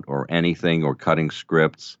count or anything or cutting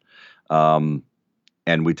scripts. And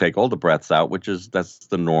we take all the breaths out, that's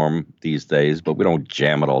the norm these days, but we don't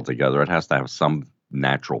jam it all together. It has to have some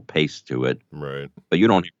natural pace to it. Right. But you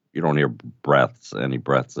don't hear any breaths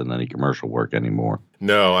in any commercial work anymore.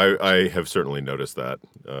 No, I have certainly noticed that.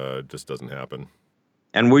 It just doesn't happen.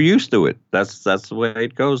 And we're used to it. That's the way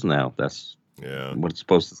it goes now. That's what it's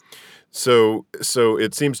supposed to. So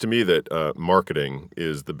it seems to me that marketing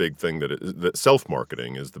is the big thing that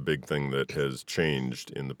self-marketing is the big thing that has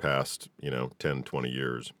changed in the past, 10, 20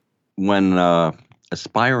 years. When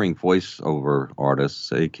aspiring voiceover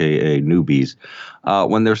artists, aka newbies,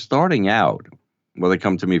 when they're starting out, well, they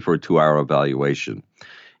come to me for a 2-hour evaluation,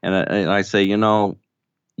 and I say,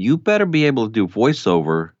 you better be able to do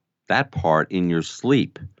voiceover, that part, in your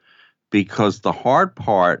sleep, because the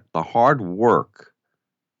hard work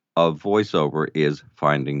of voiceover is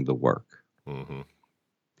finding the work. Mm-hmm.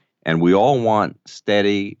 And we all want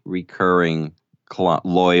steady, recurring,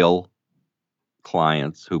 loyal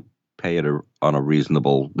clients who pay it on a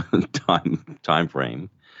reasonable time frame.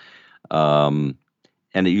 And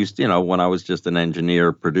it used to, when I was just an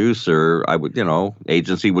engineer producer, I would,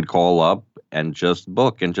 agency would call up and just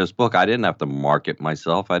book. I didn't have to market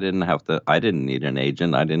myself. I didn't need an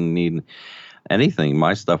agent. I didn't need anything.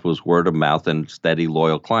 My stuff was word of mouth and steady,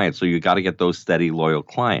 loyal clients. So you got to get those steady, loyal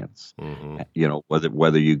clients. Mm-hmm.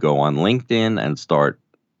 Whether you go on LinkedIn and start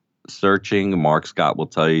searching, Mark Scott will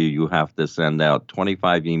tell you have to send out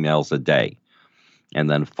 25 emails a day and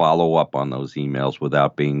then follow up on those emails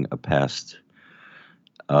without being a pest.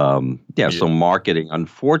 So marketing,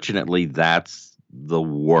 unfortunately, that's the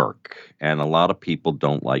work. And a lot of people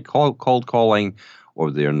don't like cold calling,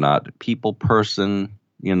 or they're not a people person.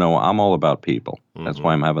 I'm all about people. Mm-hmm. That's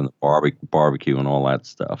why I'm having the barbecue and all that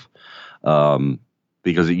stuff.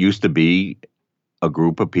 Because it used to be a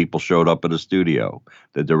group of people showed up at a studio.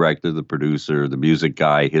 The director, the producer, the music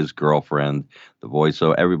guy, his girlfriend, the voice.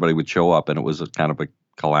 So everybody would show up, and it was a kind of a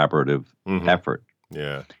collaborative effort.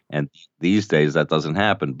 Yeah. And these days that doesn't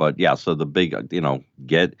happen. But yeah, so the big,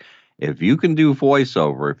 if you can do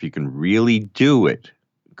voiceover, if you can really do it,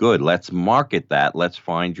 good. Let's market that. Let's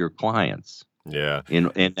find your clients. Yeah.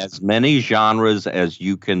 In as many genres as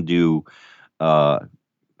you can do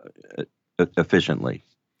efficiently.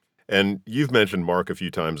 And you've mentioned Mark a few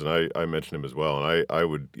times, and I mentioned him as well. And I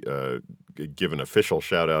would give an official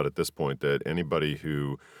shout out at this point that anybody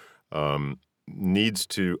who needs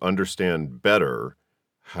to understand better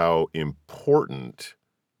how important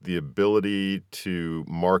the ability to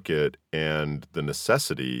market and the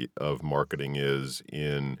necessity of marketing is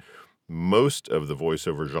in most of the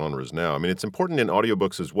voiceover genres now. I mean, it's important in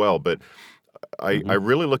audiobooks as well, but I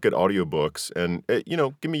really look at audiobooks and,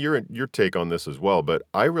 give me your take on this as well. But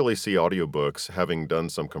I really see audiobooks, having done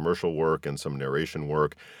some commercial work and some narration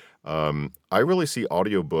work, I really see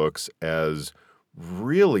audiobooks as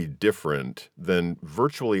really different than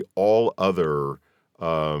virtually all other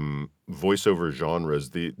voiceover genres.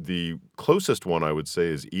 The closest one I would say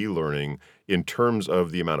is e-learning in terms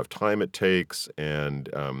of the amount of time it takes and,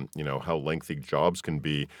 how lengthy jobs can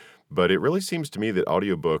be. But it really seems to me that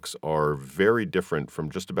audiobooks are very different from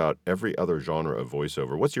just about every other genre of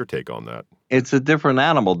voiceover. What's your take on that? It's a different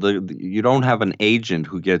animal. You don't have an agent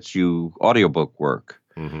who gets you audiobook work.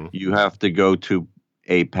 Mm-hmm. You have to go to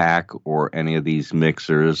APAC or any of these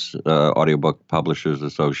mixers, Audiobook Publishers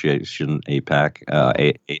Association, APAC,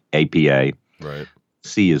 APA. Right.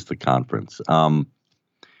 C is the conference. And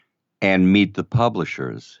meet the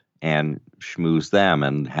publishers and schmooze them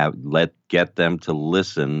and get them to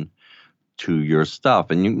listen to your stuff.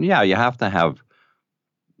 And you have to have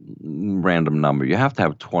random number. You have to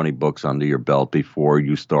have 20 books under your belt before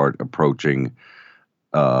you start approaching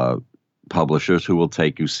publishers who will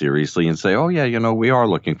take you seriously and say, "Oh yeah, we are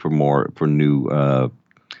looking for new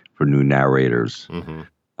narrators." Mm-hmm.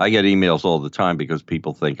 I get emails all the time because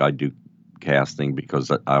people think I do casting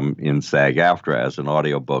because I'm in SAG-AFTRA as an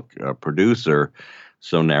audiobook producer.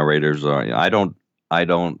 So narrators are. I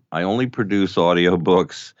only produce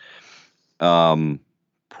audiobooks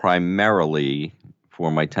primarily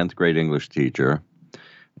for my 10th grade English teacher,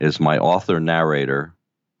 is my author narrator,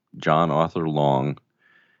 John Arthur Long.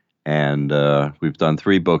 And we've done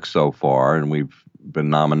 3 books so far, and we've been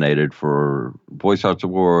nominated for Voice Arts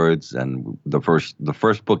Awards. And the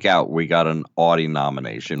first book out, we got an Audie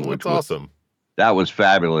nomination, That's which awesome. That was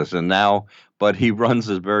fabulous. And now, but he runs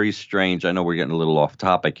a very strange. I know we're getting a little off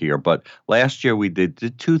topic here, but last year we did the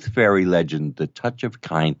Tooth Fairy legend, The Touch of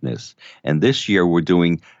Kindness. And this year we're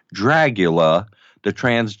doing Dragula, the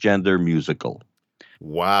transgender musical.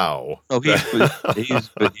 Wow. So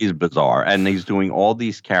he's bizarre, and he's doing all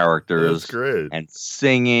these That's characters great. and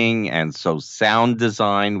singing, and so sound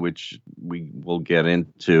design, which we will get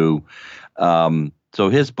into. So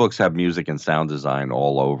his books have music and sound design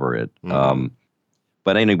all over it. Mm-hmm.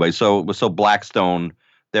 But anyway, so Blackstone,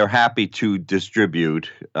 they're happy to distribute.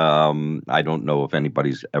 I don't know if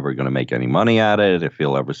anybody's ever going to make any money at it, if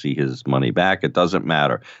he'll ever see his money back. It doesn't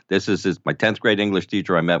matter. This is my 10th grade English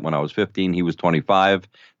teacher I met when I was 15. He was 25.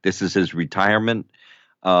 This is his retirement.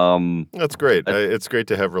 That's great. It's great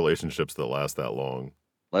to have relationships that last that long.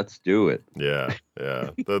 Let's do it. Yeah,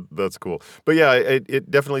 that's cool. But yeah, it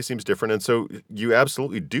definitely seems different. And so you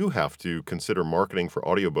absolutely do have to consider marketing for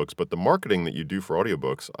audiobooks. But the marketing that you do for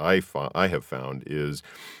audiobooks, I have found, is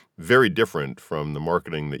very different from the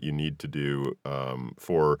marketing that you need to do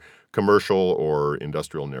for commercial or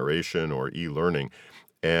industrial narration or e-learning.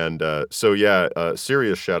 And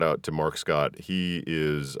serious shout out to Mark Scott. He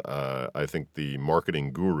is, I think, the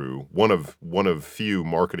marketing guru, one of few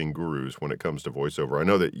marketing gurus when it comes to voiceover. I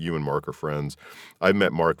know that you and Mark are friends. I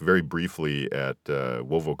met Mark very briefly at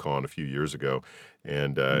WovoCon a few years ago,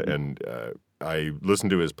 and I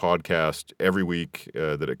listen to his podcast every week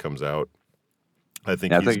that it comes out. I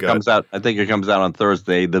think it comes out on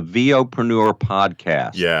Thursday. The VOpreneur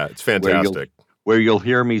podcast. Yeah, it's fantastic. Where you'll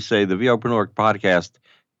hear me say the VOpreneur podcast.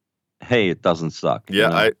 Hey, it doesn't suck.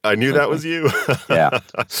 Yeah, I knew that was you. Yeah.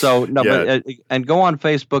 So but and go on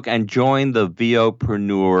Facebook and join the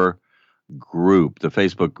VOpreneur group, the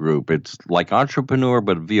Facebook group. It's like Entrepreneur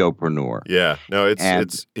but VOpreneur. Yeah. No,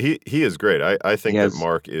 he is great. I think that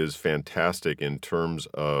Mark is fantastic in terms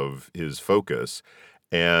of his focus.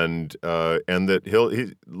 And that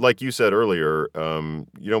he, like you said earlier,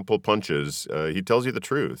 you don't pull punches. He tells you the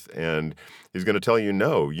truth, and he's going to tell you,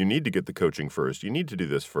 no, you need to get the coaching first. You need to do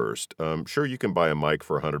this first. Sure, you can buy a mic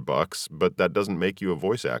for $100, but that doesn't make you a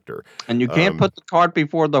voice actor. And you can't put the cart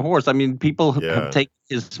before the horse. I mean, people have taken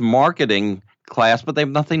his marketing class, but they have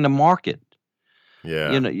nothing to market.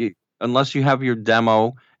 Yeah. Unless you have your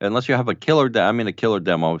demo, unless you have a killer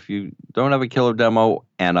demo. If you don't have a killer demo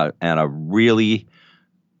and a really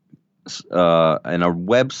and a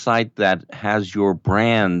website that has your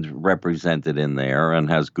brand represented in there and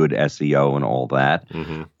has good SEO and all that,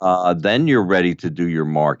 then you're ready to do your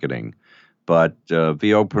marketing. But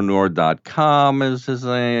VOpreneur.com is his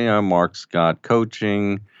name. Mark Scott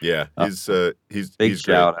Coaching. Yeah, he's big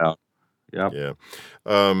shout out. Yep. Yeah.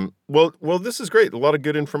 Well, this is great. A lot of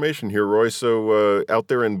good information here, Roy. So out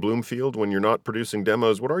there in Bloomfield, when you're not producing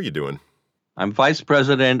demos, what are you doing? I'm vice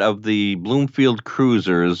president of the Bloomfield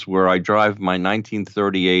Cruisers, where I drive my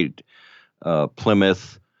 1938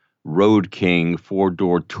 Plymouth Road King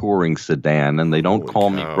 4-door touring sedan, and they don't call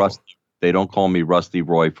me Rusty. They don't call me Rusty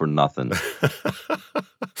Roy for nothing.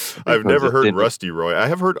 I've never heard Rusty Roy. I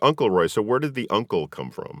have heard Uncle Roy. So where did the uncle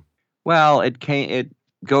come from? Well, it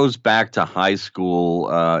goes back to high school.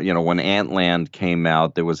 When Antland came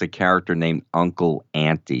out, there was a character named Uncle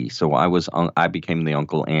Auntie. So I became the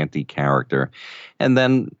Uncle Auntie character. And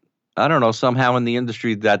then, I don't know, somehow in the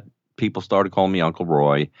industry that people started calling me Uncle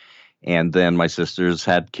Roy. And then my sisters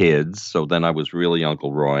had kids. So then I was really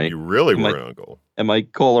Uncle Roy. You really were an uncle. And my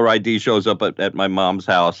caller ID shows up at my mom's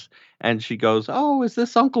house. And she goes, "Oh, is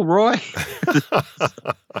this Uncle Roy?"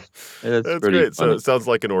 That's great. Funny. So it sounds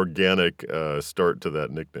like an organic start to that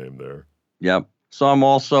nickname there. Yep. So I'm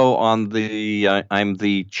also I'm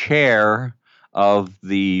the chair of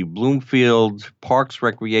the Bloomfield Parks,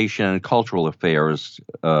 Recreation, and Cultural Affairs.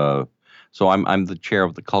 So I'm the chair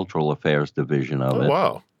of the Cultural Affairs division of it. Oh,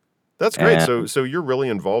 wow. That's great. So you're really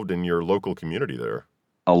involved in your local community there.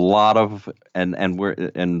 A lot of and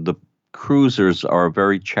the Cruisers are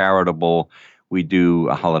very charitable. We do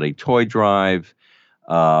a holiday toy drive.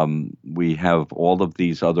 We have all of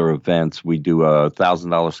these other events. We do a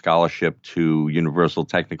 $1,000 scholarship to Universal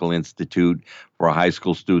Technical Institute for a high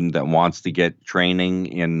school student that wants to get training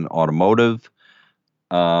in automotive.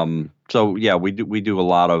 So yeah, we do a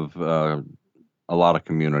lot of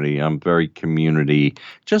community. I'm very community,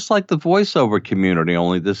 just like the voiceover community,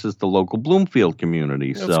 only this is the local Bloomfield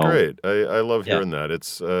community. That's great. I love hearing that.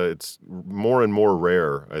 It's more and more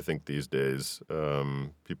rare, I think, these days,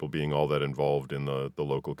 people being all that involved in the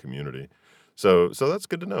local community. So that's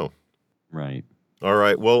good to know. Right. All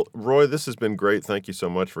right. Well, Roy, this has been great. Thank you so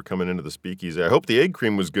much for coming into the speakeasy. I hope the egg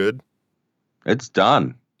cream was good. It's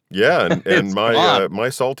done. Yeah, and It's gone. my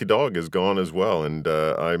salty dog is gone as well, and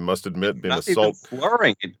I must admit, being a Not even salt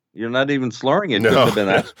slurring it. You're not even slurring it. Couldn't no, have been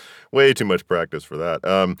that. way too much practice for that.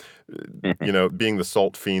 Being the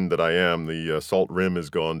salt fiend that I am, the salt rim is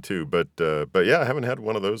gone too. But yeah, I haven't had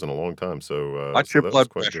one of those in a long time, Watch so your that was blood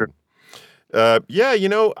quite pressure. good. Yeah,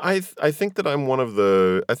 I think that I'm one of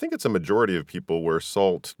I think it's a majority of people where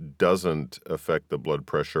salt doesn't affect the blood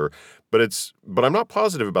pressure, but I'm not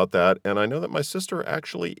positive about that, and I know that my sister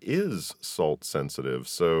actually is salt sensitive,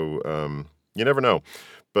 so you never know.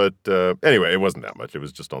 But anyway, it wasn't that much. It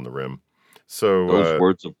was just on the rim. So Those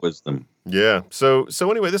words of wisdom. yeah. So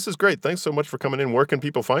anyway, this is great. Thanks so much for coming in. Where can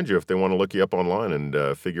people find you if they want to look you up online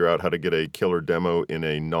and figure out how to get a killer demo in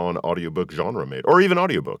a non-audiobook genre made, or even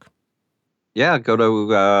audiobook? Yeah, go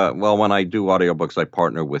to, when I do audiobooks,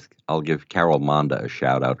 I'll give Carol Monda a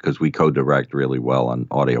shout out because we co-direct really well on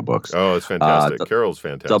audiobooks. Oh, it's fantastic. Carol's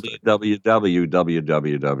fantastic.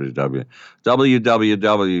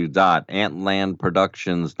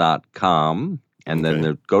 www.antlandproductions.com. And Okay.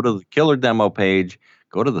 then go to the killer demo page,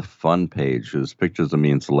 go to the fun page. There's pictures of me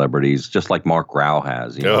and celebrities, just like Mark Rao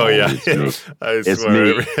has. Oh yeah, It's me. I It's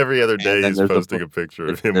swear me. every other And day then he's posting a picture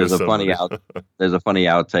of him with there's a somebody. there's a funny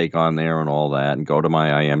outtake on there and all that. And go to my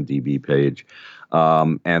IMDb page.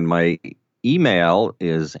 And my email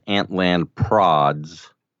is antlandprods,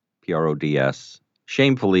 PRODS,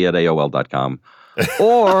 shamefully at AOL.com.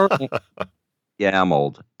 Or, yeah, I'm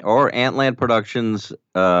old. Or Antland Productions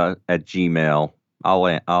at Gmail.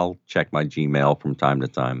 I'll check my Gmail from time to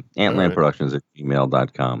time. Antlandproductions at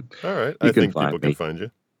gmail.com. All right. You I can think find people can me. find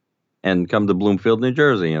you. And come to Bloomfield, New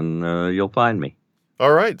Jersey, and you'll find me.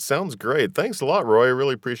 All right. Sounds great. Thanks a lot, Roy. I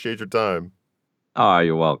really appreciate your time. Ah,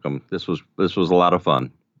 you're welcome. This was a lot of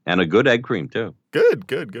fun. And a good egg cream, too. Good.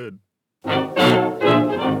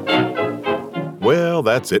 Well,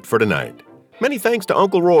 that's it for tonight. Many thanks to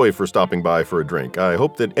Uncle Roy for stopping by for a drink. I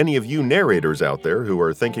hope that any of you narrators out there who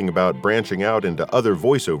are thinking about branching out into other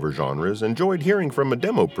voiceover genres enjoyed hearing from a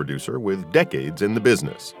demo producer with decades in the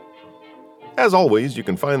business. As always, you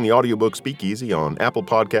can find the audiobook Speakeasy on Apple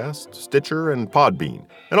Podcasts, Stitcher, and Podbean,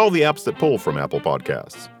 and all the apps that pull from Apple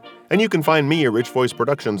Podcasts. And you can find me at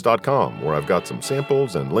richvoiceproductions.com, where I've got some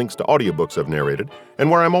samples and links to audiobooks I've narrated,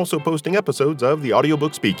 and where I'm also posting episodes of the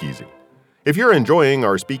audiobook Speakeasy. If you're enjoying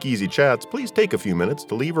our Speakeasy chats, please take a few minutes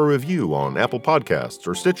to leave a review on Apple Podcasts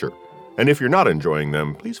or Stitcher. And if you're not enjoying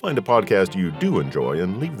them, please find a podcast you do enjoy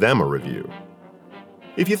and leave them a review.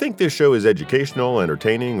 If you think this show is educational,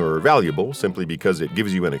 entertaining, or valuable simply because it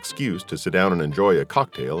gives you an excuse to sit down and enjoy a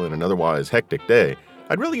cocktail in an otherwise hectic day,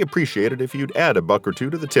 I'd really appreciate it if you'd add a buck or two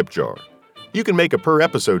to the tip jar. You can make a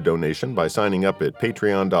per-episode donation by signing up at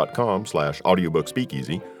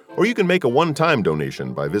patreon.com/audiobookspeakeasy, or you can make a one-time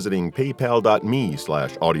donation by visiting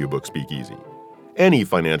paypal.me/audiobookspeakeasy. Any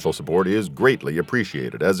financial support is greatly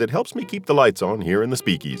appreciated, as it helps me keep the lights on here in the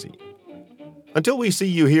Speakeasy. Until we see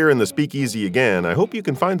you here in the Speakeasy again, I hope you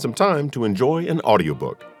can find some time to enjoy an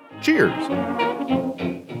audiobook. Cheers!